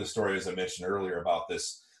 telling the story, as I mentioned earlier, about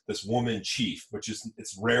this woman chief, which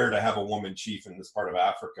it's rare to have a woman chief in this part of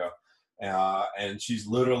Africa. And she's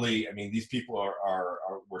literally, I mean, these people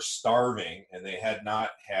were starving, and they had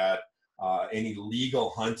not had any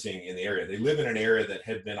legal hunting in the area. They live in an area that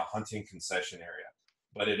had been a hunting concession area,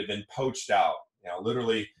 but it had been poached out.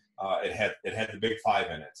 Literally, it had the big five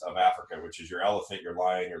in it of Africa, which is your elephant, your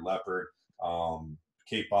lion, your leopard,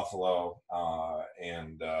 Cape buffalo,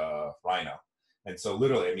 and rhino. And so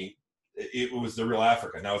literally, I mean, it was the real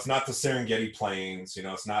Africa. Now, it's not the Serengeti Plains,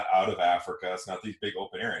 it's not out of Africa. It's not these big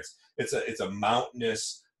open areas. It's a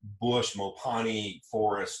mountainous bush, Mopani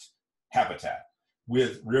forest habitat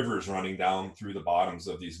with rivers running down through the bottoms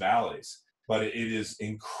of these valleys. But it is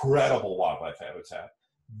incredible wildlife habitat.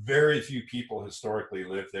 Very few people historically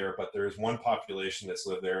live there, but there is one population that's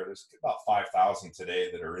lived there. There's about 5,000 today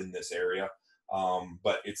that are in this area.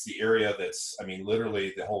 But it's the area that's, I mean,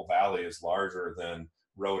 literally the whole valley is larger than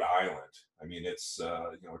Rhode Island. I mean, it's,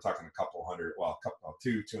 we're talking a couple hundred, well,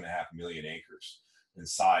 2.5 million acres in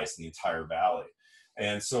size, the entire valley.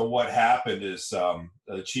 And so what happened is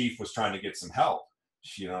the chief was trying to get some help.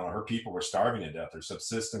 Her people were starving to death. They're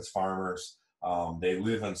subsistence farmers. They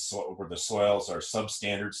live in where the soils are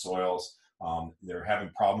substandard soils. They're having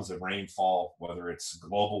problems with rainfall, whether it's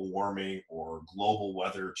global warming or global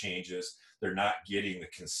weather changes. They're not getting the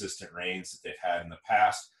consistent rains that they've had in the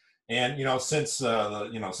past. And since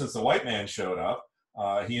the white man showed up,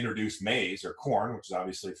 he introduced maize or corn, which is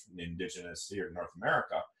obviously indigenous here in North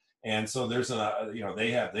America. And so there's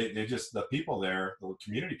the people there, the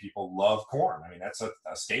community people love corn. I mean, that's a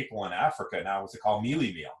staple in Africa now. What's it called?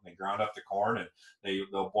 Mealie meal. They ground up the corn and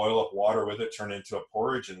they'll boil up water with it, turn it into a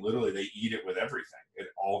porridge, and literally they eat it with everything in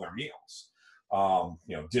all their meals.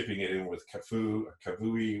 Dipping it in with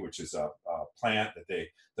kavui, which is a plant that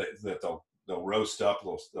they'll roast up,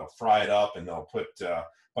 they'll fry it up, and they'll put a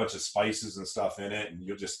bunch of spices and stuff in it, and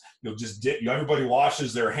you'll just dip. Everybody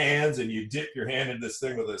washes their hands, and you dip your hand into this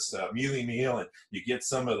thing with this mealie meal, and you get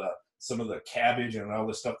some of the cabbage and all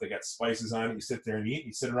this stuff that got spices on it. You sit there and eat, and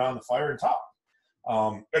you sit around the fire and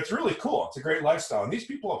talk. It's really cool. It's a great lifestyle, and these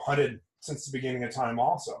people have hunted since the beginning of time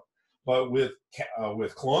also. But with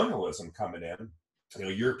colonialism coming in,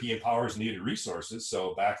 European powers needed resources.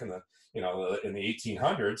 So back in the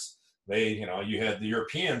 1800s, you had the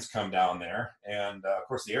Europeans come down there, and of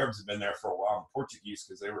course the Arabs have been there for a while, and Portuguese,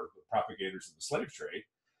 because they were the propagators of the slave trade.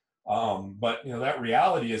 But that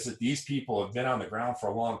reality is that these people have been on the ground for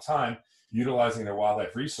a long time, utilizing their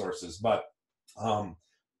wildlife resources. But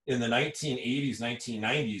in the 1980s,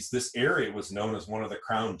 1990s, this area was known as one of the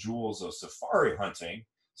crown jewels of safari hunting.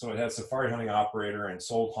 So it had a safari hunting operator and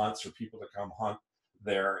sold hunts for people to come hunt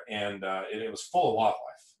there, and it was full of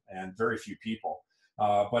wildlife and very few people.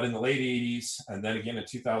 But in the late 80s, and then again in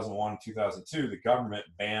 2001, 2002, the government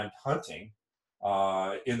banned hunting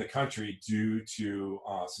in the country due to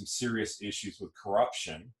some serious issues with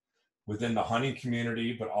corruption within the hunting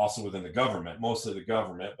community, but also within the government, mostly the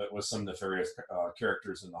government, but with some nefarious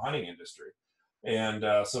characters in the hunting industry. And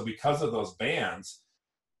so because of those bans,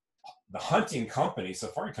 the hunting companies,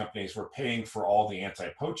 safari companies, were paying for all the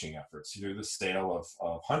anti-poaching efforts through the sale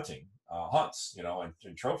of hunting hunts,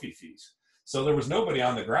 and trophy fees. So there was nobody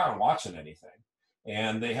on the ground watching anything.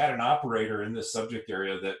 And they had an operator in this subject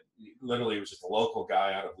area that literally was just a local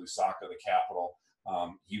guy out of Lusaka, the capital.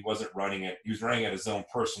 He wasn't running it. He was running it his own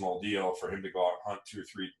personal deal for him to go out and hunt 2 or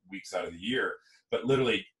 3 weeks out of the year, but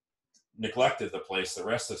literally neglected the place the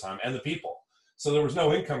rest of the time and the people. So there was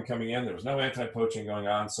no income coming in. There was no anti-poaching going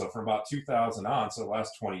on. So from about 2000 on, so the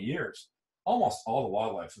last 20 years, almost all the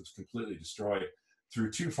wildlife was completely destroyed through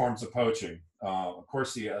 2 forms of poaching. Of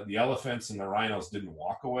course, the elephants and the rhinos didn't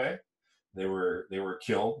walk away. They were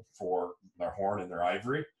killed for their horn and their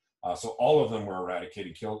ivory. So all of them were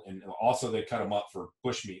eradicated, killed, and also they cut them up for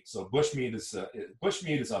bushmeat. So bushmeat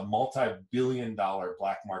is a multi-billion-dollar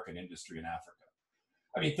black market industry in Africa.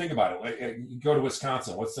 I mean, think about it. You go to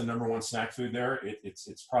Wisconsin. What's the #1 snack food there?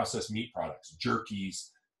 It's processed meat products, jerkies,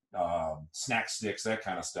 snack sticks, that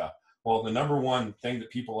kind of stuff. Well, the #1 thing that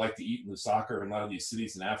people like to eat in Lusaka and a lot of these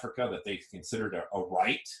cities in Africa that they considered a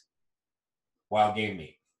right, wild game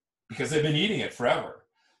meat. because they've been eating it forever.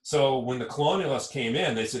 So when the colonialists came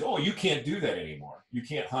in, they said, oh, you can't do that anymore. You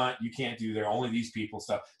can't hunt. You can't do there. Only these people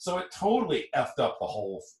stuff. So it totally effed up the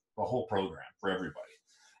whole program for everybody.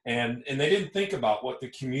 And they didn't think about what the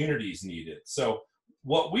communities needed. So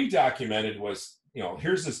what we documented was,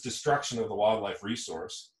 here's this destruction of the wildlife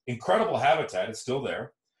resource. Incredible habitat. It's still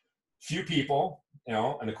there. Few people,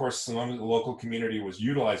 and of course, some of the local community was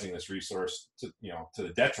utilizing this resource to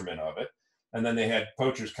the detriment of it. And then they had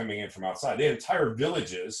poachers coming in from outside. They had entire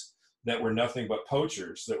villages that were nothing but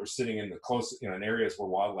poachers that were sitting in the close, in areas where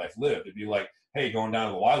wildlife lived. It'd be like, hey, going down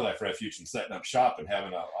to the wildlife refuge and setting up shop and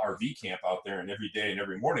having an RV camp out there, and every day and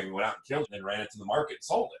every morning we went out and killed it and then ran it to the market and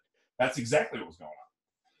sold it. That's exactly what was going on.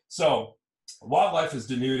 So wildlife is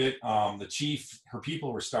denuded. The chief, her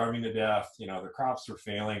people were starving to death. Their crops were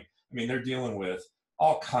failing. I mean, they're dealing with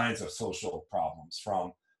all kinds of social problems,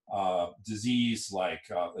 from disease like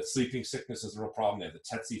the sleeping sickness is a real problem. They have the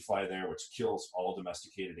tsetse fly there, which kills all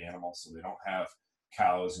domesticated animals, so they don't have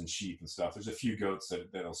cows and sheep and stuff. There's a few goats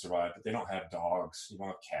that'll survive, but they don't have dogs. You don't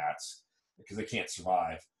have cats because they can't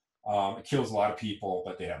survive. It kills a lot of people,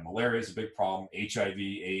 but they have malaria is a big problem. HIV,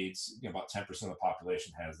 AIDS, about 10% of the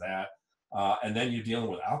population has that. And then you're dealing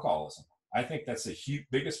with alcoholism. I think that's the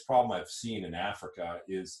biggest problem I've seen in Africa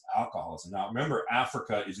is alcoholism. Now, remember,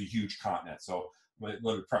 Africa is a huge continent. So let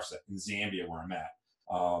me preface that. In Zambia, where I'm at,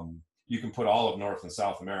 you can put all of North and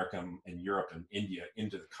South America and Europe and India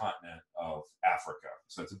into the continent of Africa.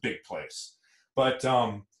 So it's a big place. But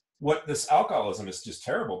what this alcoholism is just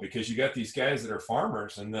terrible, because you got these guys that are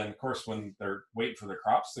farmers, and then of course when they're waiting for their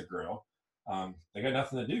crops to grow, they got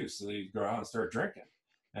nothing to do, so they go out and start drinking.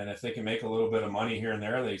 And if they can make a little bit of money here and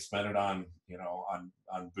there, they spend it on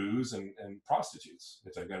on booze and prostitutes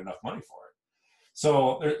if they've got enough money for it.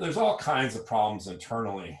 So there's all kinds of problems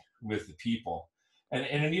internally with the people, and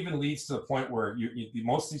it even leads to the point where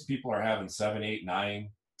most of these people are having 7, 8, 9,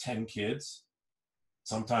 10 kids,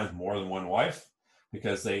 sometimes more than one wife,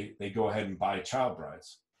 because they go ahead and buy child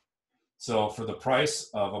brides. So for the price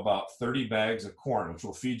of about 30 bags of corn, which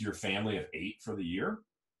will feed your family of 8 for the year,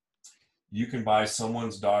 you can buy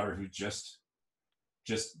someone's daughter who just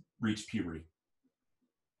reached puberty.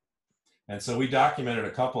 And so we documented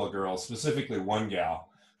a couple of girls, specifically one gal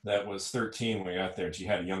that was 13 when we got there, and she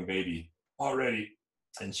had a young baby already,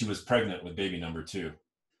 and she was pregnant with baby number 2.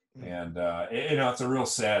 And it's a real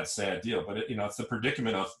sad deal, but it's the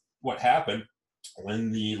predicament of what happened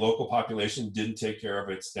when the local population didn't take care of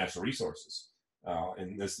its natural resources.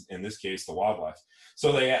 In this case, the wildlife.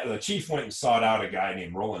 So the chief went and sought out a guy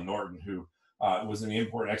named Roland Norton, who was in the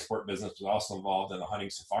import-export business, but also involved in the hunting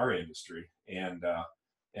safari industry. And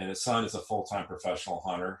his son is a full-time professional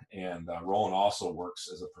hunter. And Roland also works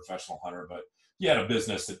as a professional hunter, but he had a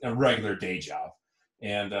business, a regular day job.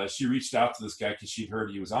 And she reached out to this guy because she'd heard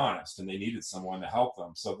he was honest, and they needed someone to help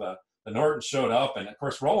them. So the Norton showed up, and of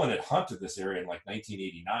course, Roland had hunted this area in like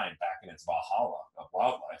 1989, back in its Valhalla of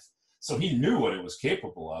wildlife. So he knew what it was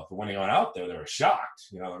capable of. But when he went out there, they were shocked.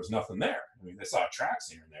 There was nothing there. I mean, they saw tracks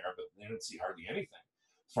here and there, but they didn't see hardly anything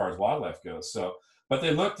as far as wildlife goes. So, but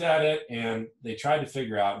they looked at it and they tried to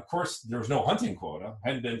figure out, of course, there was no hunting quota.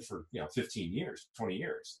 Hadn't been for 15 years, 20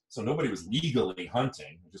 years. So nobody was legally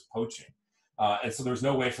hunting, just poaching. And so there was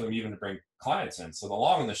no way for them even to bring clients in. So the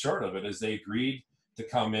long and the short of it is they agreed to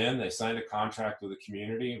come in. They signed a contract with the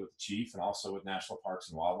community, with the chief, and also with National Parks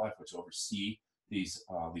and Wildlife, which oversee these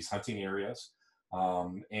hunting areas.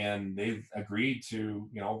 And they've agreed to,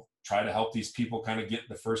 try to help these people kind of get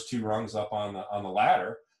the first 2 rungs up on the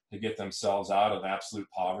ladder to get themselves out of absolute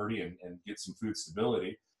poverty and get some food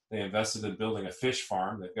stability. They invested in building a fish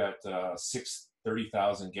farm. They've got 6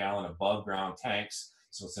 30,000 gallon above ground tanks.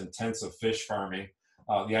 So it's intensive fish farming.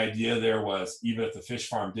 The idea there was, even if the fish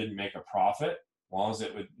farm didn't make a profit, as long as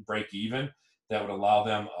it would break even, that would allow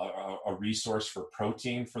them a resource for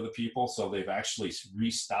protein for the people. So they've actually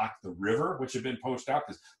restocked the river, which had been poached out,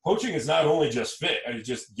 because poaching is not only just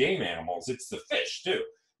just game animals, it's the fish too.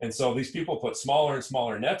 And so these people put smaller and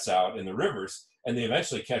smaller nets out in the rivers, and they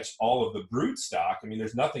eventually catch all of the brood stock. I mean,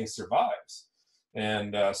 there's nothing survives.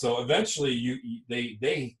 And so eventually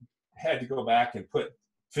they had to go back and put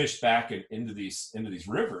fish back into these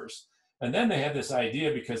rivers. And then they had this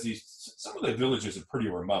idea, because some of the villages are pretty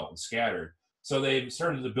remote and scattered. So they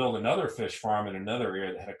started to build another fish farm in another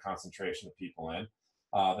area that had a concentration of people in,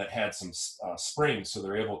 that had some springs. So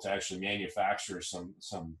they're able to actually manufacture some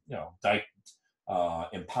dike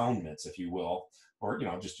impoundments, if you will, or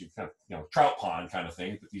just trout pond kind of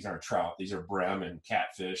thing. But these aren't trout; these are brim and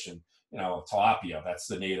catfish and tilapia. That's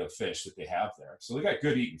the native fish that they have there. So they got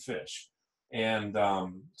good eating fish. And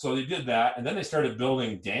so they did that. And then they started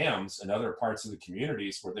building dams in other parts of the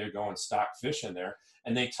communities where they go and stock fish in there.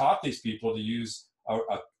 And they taught these people to use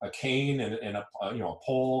a cane and a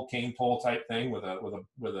pole, cane pole type thing with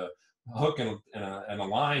a hook and a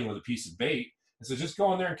line with a piece of bait. And so just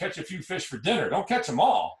go in there and catch a few fish for dinner. Don't catch them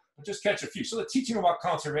all, but just catch a few. So they're teaching about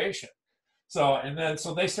conservation. So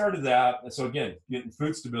they started that. And so again, getting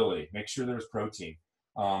food stability, make sure there's protein,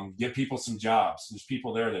 give people some jobs. There's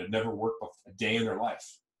people there that have never worked a day in their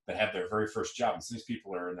life that have their very first job. And so these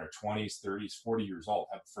people are in their 20s, 30s, 40 years old,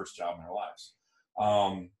 have the first job in their lives.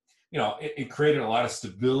 It created a lot of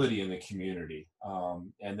stability in the community.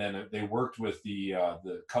 And then they worked with the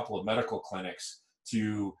couple of medical clinics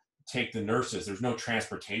to take the nurses. There's no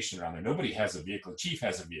transportation around there. Nobody has a vehicle. The chief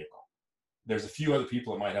has a vehicle. There's a few other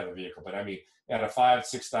people that might have a vehicle, but I mean, out of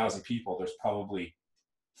 5,000-6,000 people, there's probably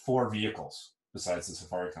 4 vehicles besides the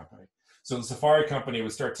safari company. So the safari company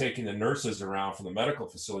would start taking the nurses around from the medical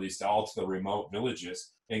facilities to the remote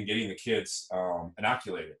villages and getting the kids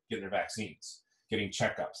inoculated, getting their vaccines, getting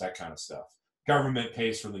checkups, that kind of stuff. Government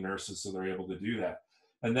pays for the nurses, so they're able to do that.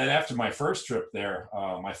 And then after my first trip there,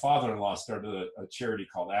 my father-in-law started a charity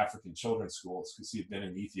called African Children's Schools because he had been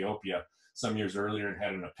in Ethiopia some years earlier and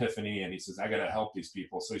had an epiphany, and he says, I got to help these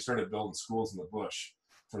people. So he started building schools in the bush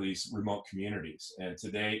for these remote communities. And to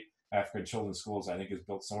date, African Children's Schools, I think, has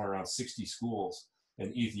built somewhere around 60 schools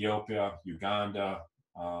in Ethiopia, Uganda,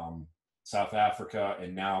 South Africa,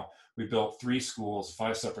 and now we built 3 schools,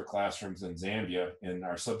 5 separate classrooms in Zambia in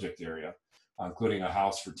our subject area, including a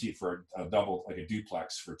house for a double, like a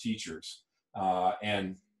duplex for teachers.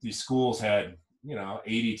 And these schools had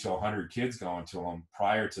 80 to 100 kids going to them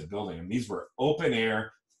prior to building them. These were open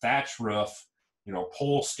air, thatch roof,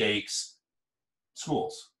 pole stakes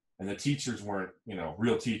schools. And the teachers weren't,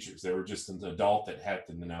 real teachers. They were just an adult that had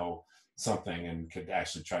to know something and could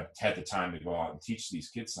actually had the time to go out and teach these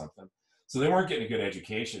kids something. So they weren't getting a good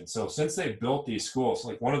education. So since they built these schools,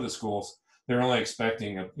 like one of the schools, they're only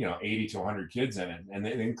expecting 80 to 100 kids in it. And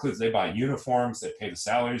it includes, they buy uniforms, they pay the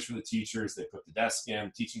salaries for the teachers, they put the desk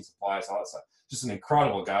in, teaching supplies, all that stuff. Just an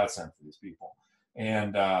incredible godsend for these people.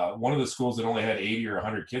 And one of the schools that only had 80 or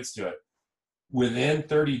 100 kids to it, within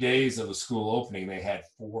 30 days of the school opening, they had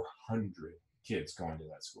 400 kids going to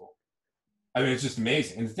that school. I mean, it's just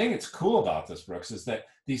amazing. And the thing that's cool about this, Brooks, is that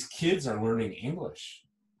these kids are learning English.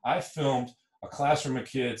 I filmed a classroom of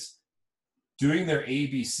kids doing their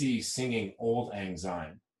ABC singing Old Lang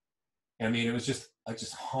Syne. I mean, it was just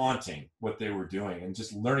haunting what they were doing and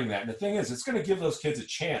just learning that. And the thing is, it's going to give those kids a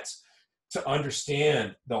chance to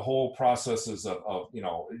understand the whole processes of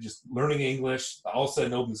just learning English. All of a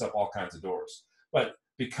sudden opens up all kinds of doors. But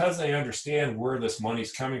because they understand where this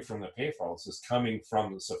money's coming from, the pay for all this is coming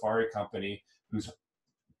from the safari company who's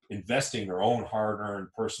investing their own hard-earned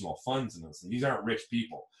personal funds in this. And these aren't rich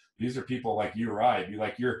people. These are people like you or I. Be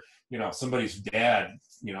like you're, somebody's dad,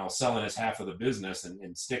 selling his half of the business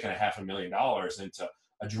and sticking $500,000 into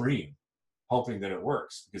a dream, hoping that it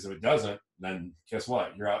works. Because if it doesn't, then guess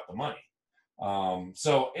what? You're out the money.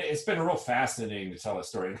 So it's been real fascinating to tell that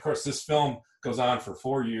story. And of course, this film goes on for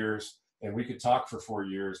 4 years, and we could talk for 4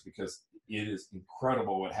 years because it is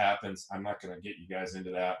incredible what happens. I'm not going to get you guys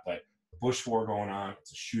into that, but Bush war going on.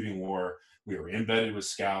 It's a shooting war. We were embedded with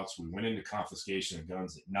scouts. We went into confiscation of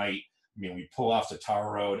guns at night. I mean, we pull off the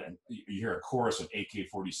tar road and you hear a chorus of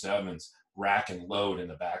AK-47s rack and load in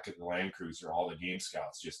the back of the Land Cruiser, all the game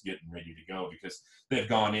scouts just getting ready to go because they've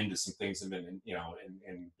gone into some things and been,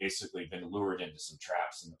 and basically been lured into some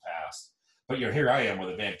traps in the past. But here I am with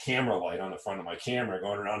a bad camera light on the front of my camera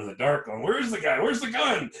going around in the dark going, where's the guy? Where's the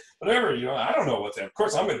gun? Whatever, I don't know what's that. Of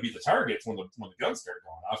course, I'm going to be the target when the guns start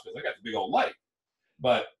going off because I got the big old light.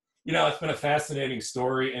 But, it's been a fascinating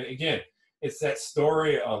story. And again, it's that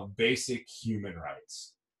story of basic human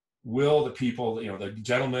rights. Will the people, the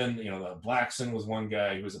gentleman, the Blackson was one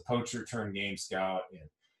guy who was a poacher turned game scout and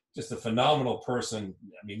just a phenomenal person.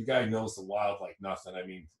 I mean, the guy knows the wild like nothing. I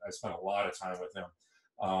mean, I spent a lot of time with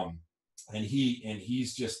him. And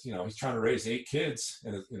he's just, he's trying to raise 8 kids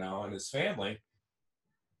and, and his family.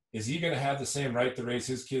 Is he going to have the same right to raise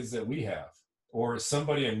his kids that we have? Or is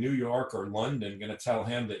somebody in New York or London going to tell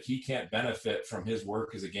him that he can't benefit from his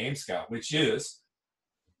work as a game scout, which is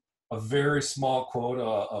a very small quota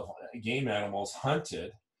of game animals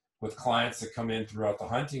hunted with clients that come in throughout the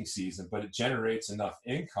hunting season, but it generates enough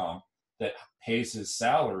income that pays his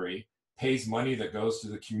salary, pays money that goes to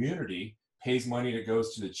the community, pays money that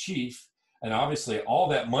goes to the chief. And obviously all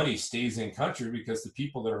that money stays in country because the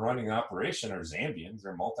people that are running the operation are Zambians,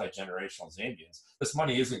 they're multi-generational Zambians. This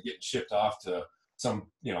money isn't getting shipped off to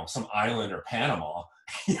some island or Panama.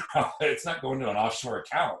 It's not going to an offshore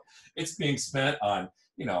account. It's being spent on,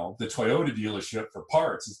 the Toyota dealership for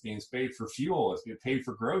parts. It's being paid for fuel. It's being paid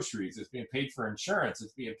for groceries. It's being paid for insurance.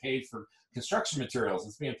 It's being paid for construction materials.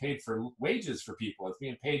 It's being paid for wages for people. It's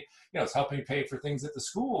being paid, it's helping pay for things at the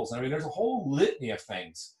schools. I mean, there's a whole litany of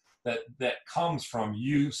things that comes from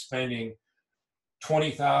you spending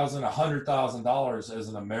 $20,000, $100,000 as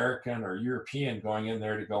an American or European going in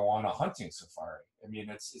there to go on a hunting safari. I mean,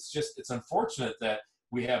 it's unfortunate that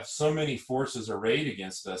we have so many forces arrayed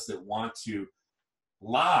against us that want to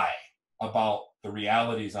lie about the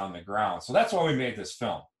realities on the ground. So that's why we made this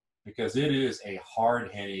film, because it is a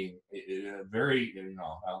hard-hitting, very,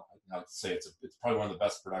 I'll say it's probably one of the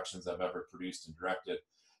best productions I've ever produced and directed.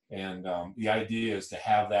 And the idea is to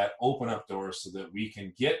have that open up doors so that we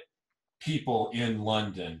can get people in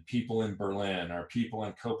London, people in Berlin, or people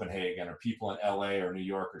in Copenhagen, or people in LA or New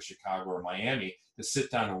York or Chicago or Miami to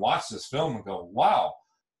sit down and watch this film and go, wow,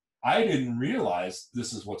 I didn't realize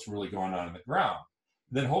this is what's really going on the ground.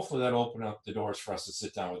 Then hopefully that'll open up the doors for us to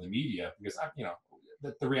sit down with the media, because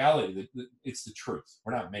the reality, it's the truth.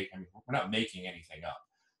 We're not making anything up.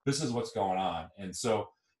 This is what's going on. And so,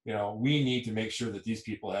 we need to make sure that these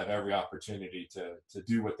people have every opportunity to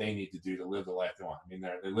do what they need to do to live the life they want. I mean,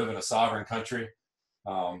 they live in a sovereign country.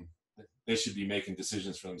 They should be making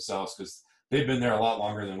decisions for themselves, because they've been there a lot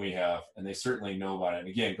longer than we have, and they certainly know about it. And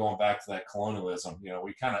again, going back to that colonialism,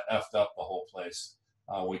 we kind of effed up the whole place.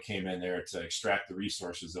 We came in there to extract the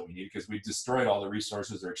resources that we need, because we destroyed all the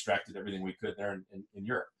resources or extracted everything we could there in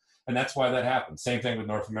Europe. And that's why that happened. Same thing with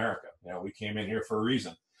North America. We came in here for a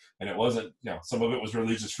reason. And it wasn't, some of it was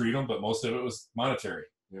religious freedom, but most of it was monetary.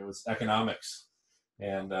 It was economics.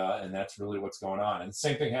 And that's really what's going on. And the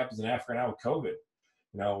same thing happens in Africa now with COVID.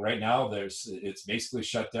 Right now it's basically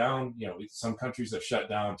shut down. Some countries have shut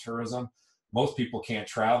down tourism. Most people can't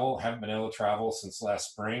travel, haven't been able to travel since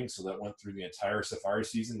last spring. So that went through the entire safari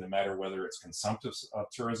season, no matter whether it's consumptive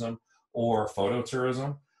tourism or photo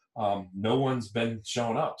tourism. No one's been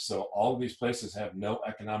showing up. So all of these places have no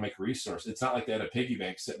economic resource. It's not like they had a piggy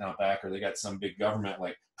bank sitting out back, or they got some big government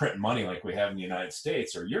like printing money like we have in the United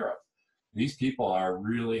States or Europe. These people are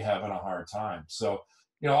really having a hard time. So,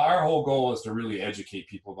 our whole goal is to really educate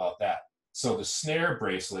people about that. So the snare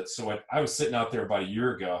bracelets, so I was sitting out there about a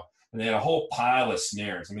year ago, and they had a whole pile of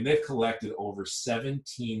snares. I mean, they've collected over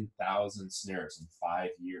 17,000 snares in 5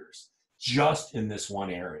 years, just in this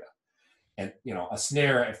one area. And, a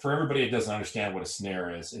snare, for everybody that doesn't understand what a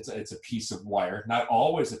snare is, it's a piece of wire, not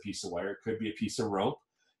always a piece of wire. It could be a piece of rope.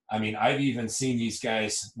 I mean, I've even seen these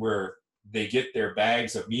guys where they get their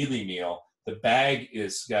bags of mealie meal. The bag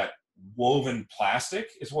is got woven plastic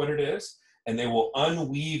is what it is. And they will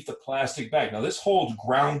unweave the plastic bag. Now this holds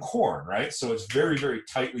ground corn, right? So it's very, very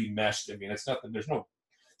tightly meshed. I mean, it's nothing, there's no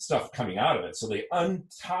stuff coming out of it. So they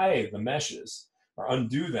untie the meshes or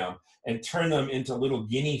undo them and turn them into little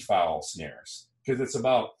guinea fowl snares, because it's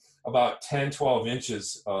about 10, 12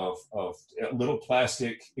 inches of little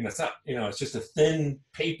plastic, it's not, it's just a thin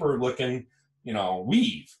paper looking,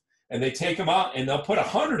 weave. And they take them out and they'll put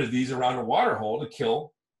 100 of these around a water hole to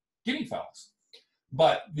kill guinea fowls.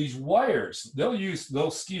 But these wires,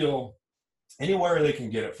 they'll steal anywhere they can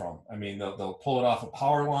get it from. I mean, they'll pull it off of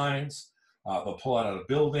power lines, they'll pull it out of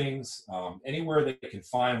buildings, anywhere they can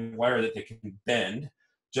find wire that they can bend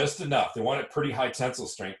just enough. They want it pretty high tensile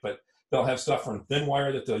strength, but they'll have stuff from thin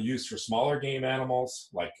wire that they'll use for smaller game animals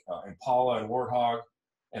like impala and warthog.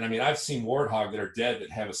 And I mean, I've seen warthog that are dead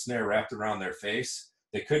that have a snare wrapped around their face.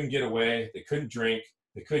 They couldn't get away, they couldn't drink,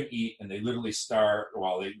 they couldn't eat, and they literally starved.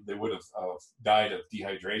 Well, they would have died of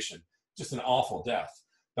dehydration. Just an awful death.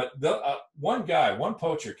 But one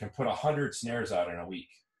poacher can put 100 snares out in a week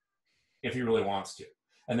if he really wants to.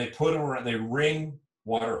 And they put them around, they ring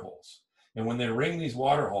water holes. And when they ring these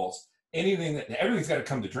water holes, everything's got to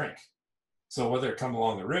come to drink. So whether it come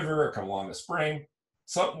along the river or come along the spring,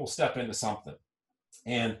 something will step into something.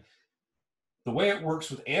 And the way it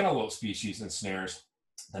works with antelope species and snares,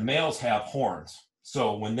 the males have horns.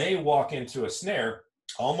 So when they walk into a snare,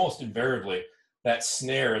 almost invariably, that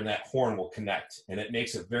snare and that horn will connect, and it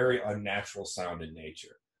makes a very unnatural sound in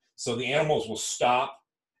nature. So the animals will stop,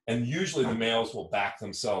 and usually the males will back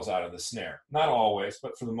themselves out of the snare. Not always,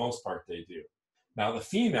 but for the most part they do. Now the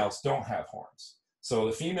females don't have horns. So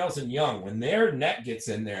the females and young, when their neck gets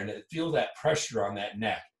in there and they feel that pressure on that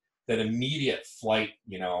neck, that immediate flight,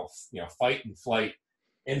 fight and flight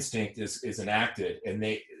instinct is enacted, and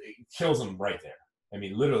it kills them right there. I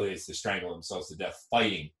mean, literally, it's to strangle themselves to death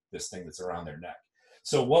fighting this thing that's around their neck.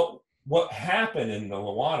 So what happened in the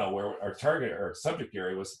Luana, where our target or subject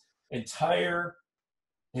area was entire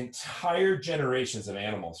entire generations of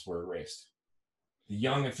animals were erased. The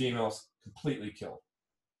young and females completely killed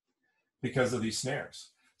because of these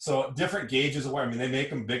snares. So different gauges of wire. I mean, they make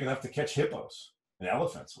them big enough to catch hippos and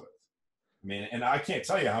elephants with. I mean, and I can't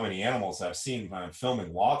tell you how many animals I've seen when I'm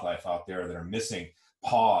filming wildlife out there that are missing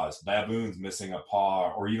paws, baboons missing a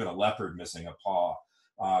paw, or even a leopard missing a paw,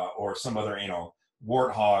 or some other,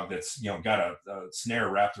 warthog that's, got a snare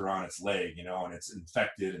wrapped around its leg, and it's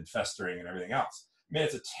infected and festering and everything else. I mean,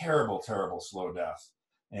 it's a terrible, terrible slow death.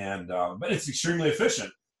 And, but it's extremely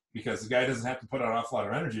efficient because the guy doesn't have to put out an awful lot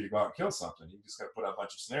of energy to go out and kill something. He just got to put out a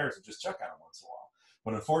bunch of snares and just check on them once in a while.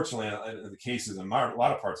 But unfortunately, in the cases in a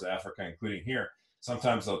lot of parts of Africa, including here,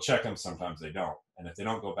 sometimes they'll check them, sometimes they don't. And if they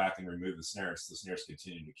don't go back and remove the snares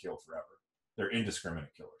continue to kill forever. They're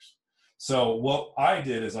indiscriminate killers. So what I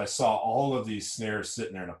did is I saw all of these snares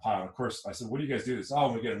sitting there in a pile. And of course, I said, what do you guys do? This,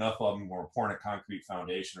 when we get enough of them, we're pouring a concrete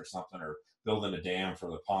foundation or something, or building a dam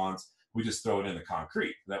for the ponds, we just throw it in the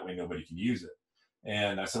concrete. That way nobody can use it.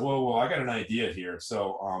 And I said, well, I got an idea here.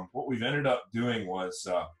 So what we've ended up doing was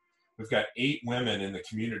we've got 8 women in the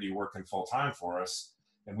community working full time for us.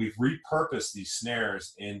 And we've repurposed these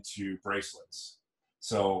snares into bracelets.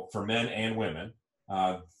 So for men and women,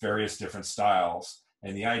 various different styles.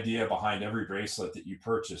 And the idea behind every bracelet that you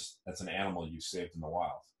purchase, that's an animal you saved in the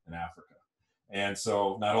wild in Africa. And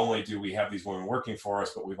so not only do we have these women working for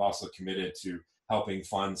us, but we've also committed to helping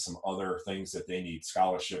fund some other things that they need,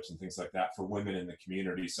 scholarships and things like that for women in the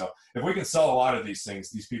community. So if we can sell a lot of these things,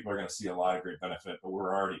 these people are going to see a lot of great benefit, but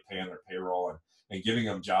we're already paying their payroll and giving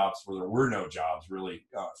them jobs where there were no jobs, really,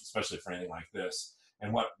 especially for anything like this.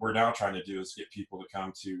 And what we're now trying to do is get people to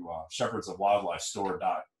come to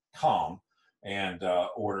shepherdsofwildlifestore.com and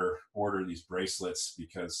order these bracelets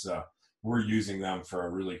because we're using them for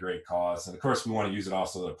a really great cause. And of course, we want to use it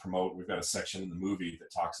also to promote. We've got a section in the movie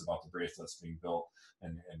that talks about the bracelets being built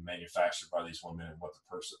and manufactured by these women and what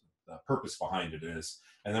the purpose behind it is.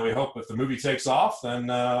 And then we hope if the movie takes off, then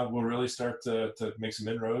we'll really start to make some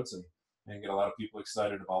inroads and get a lot of people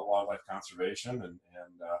excited about wildlife conservation and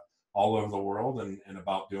all over the world and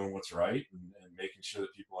about doing what's right and making sure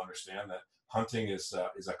that people understand that hunting is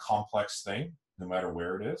a complex thing, no matter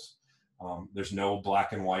where it is. There's no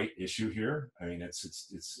black and white issue here. I mean,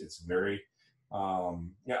 it's very,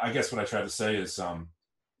 I guess what I try to say is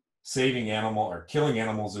saving animal or killing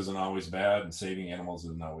animals isn't always bad and saving animals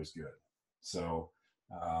isn't always good. So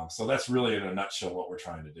that's really in a nutshell what we're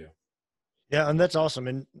trying to do. Yeah. And that's awesome.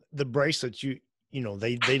 And the bracelets,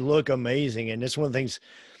 they look amazing. And it's one of the things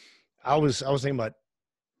I was thinking about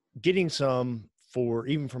getting some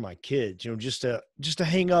even for my kids, just to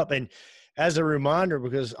hang up and as a reminder,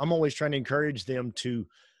 because I'm always trying to encourage them to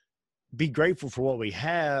be grateful for what we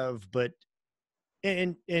have, but,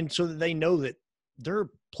 and so that they know that there are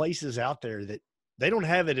places out there that they don't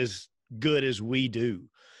have it as good as we do.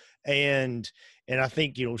 And I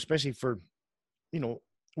think, especially for,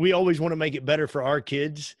 we always want to make it better for our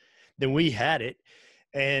kids than we had it.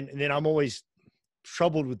 And then I'm always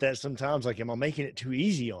troubled with that sometimes. Like, am I making it too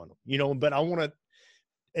easy on them? But I want to,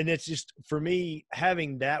 and it's just, for me,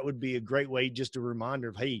 having that would be a great way, just a reminder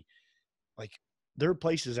of, hey, like, there are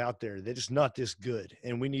places out there that it's not this good,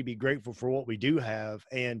 and we need to be grateful for what we do have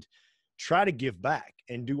and try to give back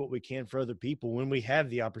and do what we can for other people when we have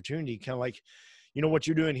the opportunity. Kind of like, what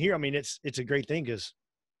you're doing here. I mean, it's a great thing because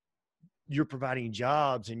you're providing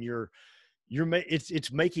jobs and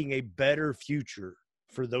it's making a better future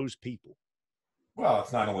for those people. Well,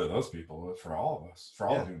 it's not only those people, but for all of us, for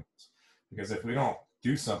all humans, because if we don't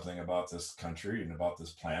do something about this country and about this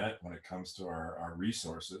planet when it comes to our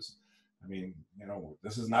resources, I mean,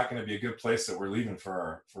 this is not going to be a good place that we're leaving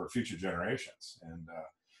for future generations. And,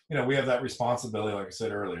 we have that responsibility, like I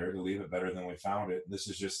said earlier, to leave it better than we found it. This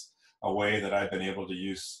is just a way that I've been able to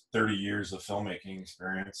use 30 years of filmmaking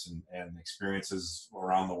experience and experiences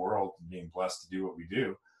around the world, being blessed to do what we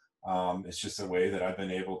do. It's just a way that I've been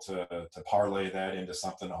able to parlay that into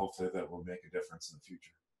something hopefully that will make a difference in the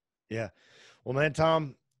future. Yeah. Well, man,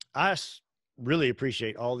 Tom, I really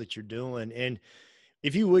appreciate all that you're doing. And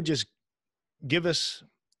if you would just give us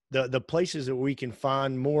the places that we can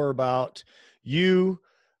find more about you,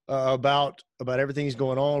 about everything that's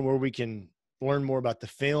going on, where we can learn more about the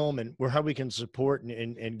film and how we can support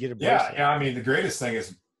and get a bracelet. Yeah. I mean, the greatest thing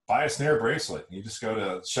is buy a snare bracelet. You just go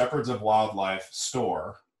to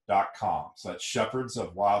shepherdsofwildlifestore.com. So that's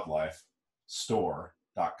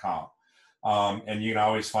shepherdsofwildlifestore.com. And you can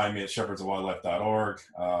always find me at shepherdsofwildlife.org.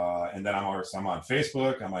 And then I'm on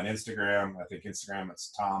Facebook. I'm on Instagram. I think Instagram,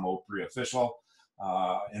 it's Tom Opre Official.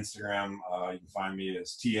 Instagram, you can find me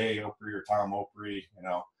as TA Opre or Tom Opre.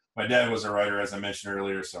 my dad was a writer, as I mentioned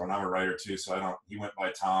earlier, so, and I'm a writer too, so he went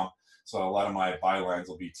by Tom. So a lot of my bylines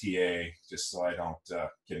will be TA, just so I don't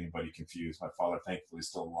get anybody confused. My father, thankfully, is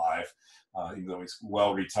still alive, even though he's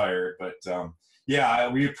well retired. But yeah,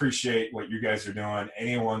 we appreciate what you guys are doing.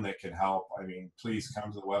 Anyone that can help, I mean, please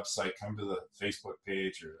come to the website, come to the Facebook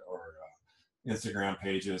page or Instagram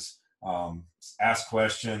pages. Ask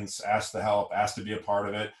questions, ask to help, ask to be a part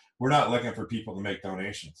of it. We're not looking for people to make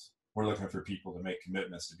donations. We're looking for people to make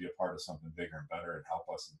commitments to be a part of something bigger and better and help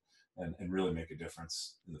us and really make a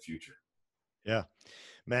difference in the future. Yeah,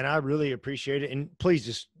 man, I really appreciate it. And please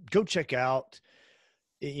just go check out,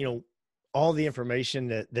 all the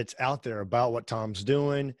information that's out there about what Tom's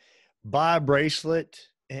doing. Buy a bracelet.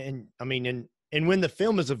 And I mean, and when the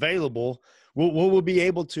film is available, will we be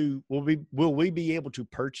able to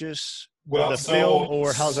purchase the film,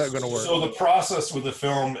 or how's that going to work? So the process with the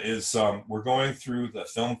film is we're going through the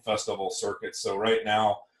film festival circuit. So right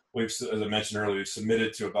now, as I mentioned earlier, we've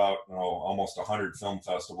submitted to about almost 100 film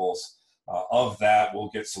festivals. Of that, we'll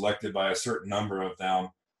get selected by a certain number of them.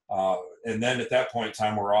 And then at that point in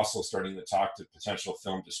time, we're also starting to talk to potential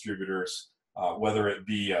film distributors, whether it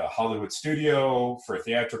be a Hollywood studio for a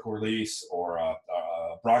theatrical release, or a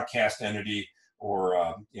broadcast entity, or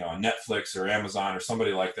a Netflix or Amazon or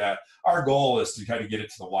somebody like that. Our goal is to try to get it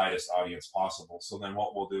to the widest audience possible. So then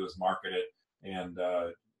what we'll do is market it, and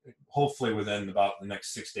hopefully within about the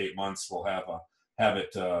next 6 to 8 months, we'll have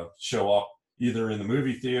it show up either in the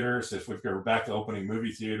movie theaters, if we're back to opening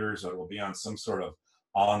movie theaters, or it will be on some sort of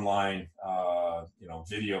online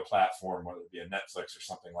video platform, whether it be a Netflix or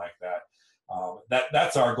something like that.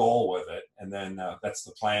 That's our goal with it, and then that's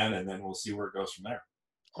the plan, and then we'll see where it goes from there.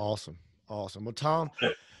 Awesome. Well, Tom,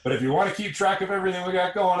 but if you want to keep track of everything we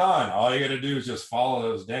got going on, all you got to do is just follow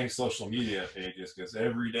those dang social media pages, because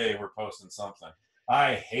every day we're posting something.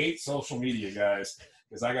 I hate social media, guys,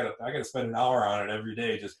 because I gotta spend an hour on it every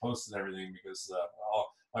day just posting everything, because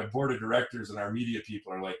my board of directors and our media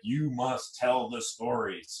people are like, you must tell the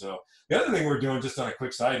story. So the other thing we're doing, just on a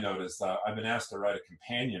quick side note, is I've been asked to write a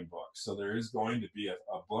companion book. So there is going to be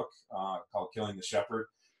a book called Killing the Shepherd.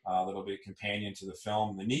 That'll be a companion to the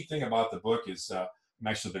film. The neat thing about the book is, I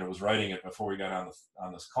was writing it before we got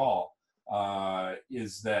on this call,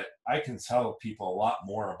 is that I can tell people a lot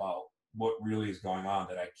more about what really is going on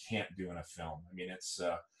that I can't do in a film. I mean,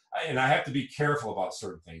 and I have to be careful about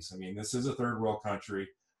certain things. I mean, this is a third world country.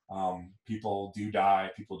 People do die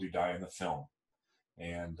in the film.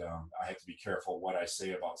 And I have to be careful what I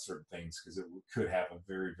say about certain things, because it could have a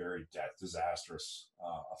very, very disastrous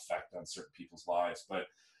effect on certain people's lives. But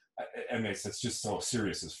I mean, it's just so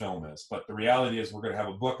serious as film is. But the reality is, we're going to have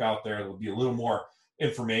a book out there. There'll be a little more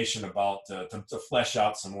information about to flesh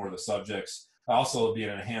out some more of the subjects. Also, it'll be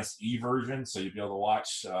an enhanced e-version, so you'll be able to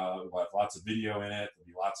watch. We'll have lots of video in it. There'll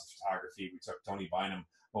be lots of photography. We took Tony Bynum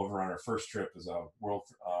over on our first trip as a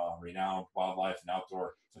world-renowned wildlife and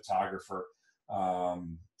outdoor photographer.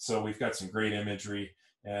 So we've got some great imagery,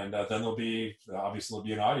 and then there'll be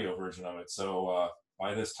an audio version of it. So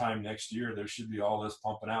by this time next year, there should be all this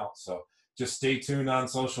pumping out. So just stay tuned on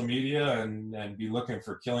social media and be looking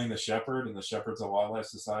for Killing the Shepherd and the Shepherds of Wildlife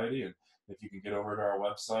Society. And if you can get over to our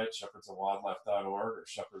website, shepherdsofwildlife.org or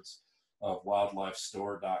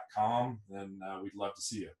shepherdsofwildlifestore.com, then we'd love to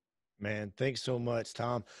see you. Man, thanks so much,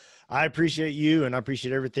 Tom. I appreciate you, and I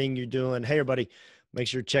appreciate everything you're doing. Hey, everybody, make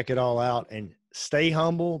sure to check it all out, and stay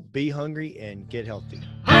humble, be hungry, and get healthy.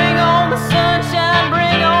 Bring on the sunshine,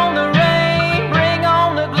 bring on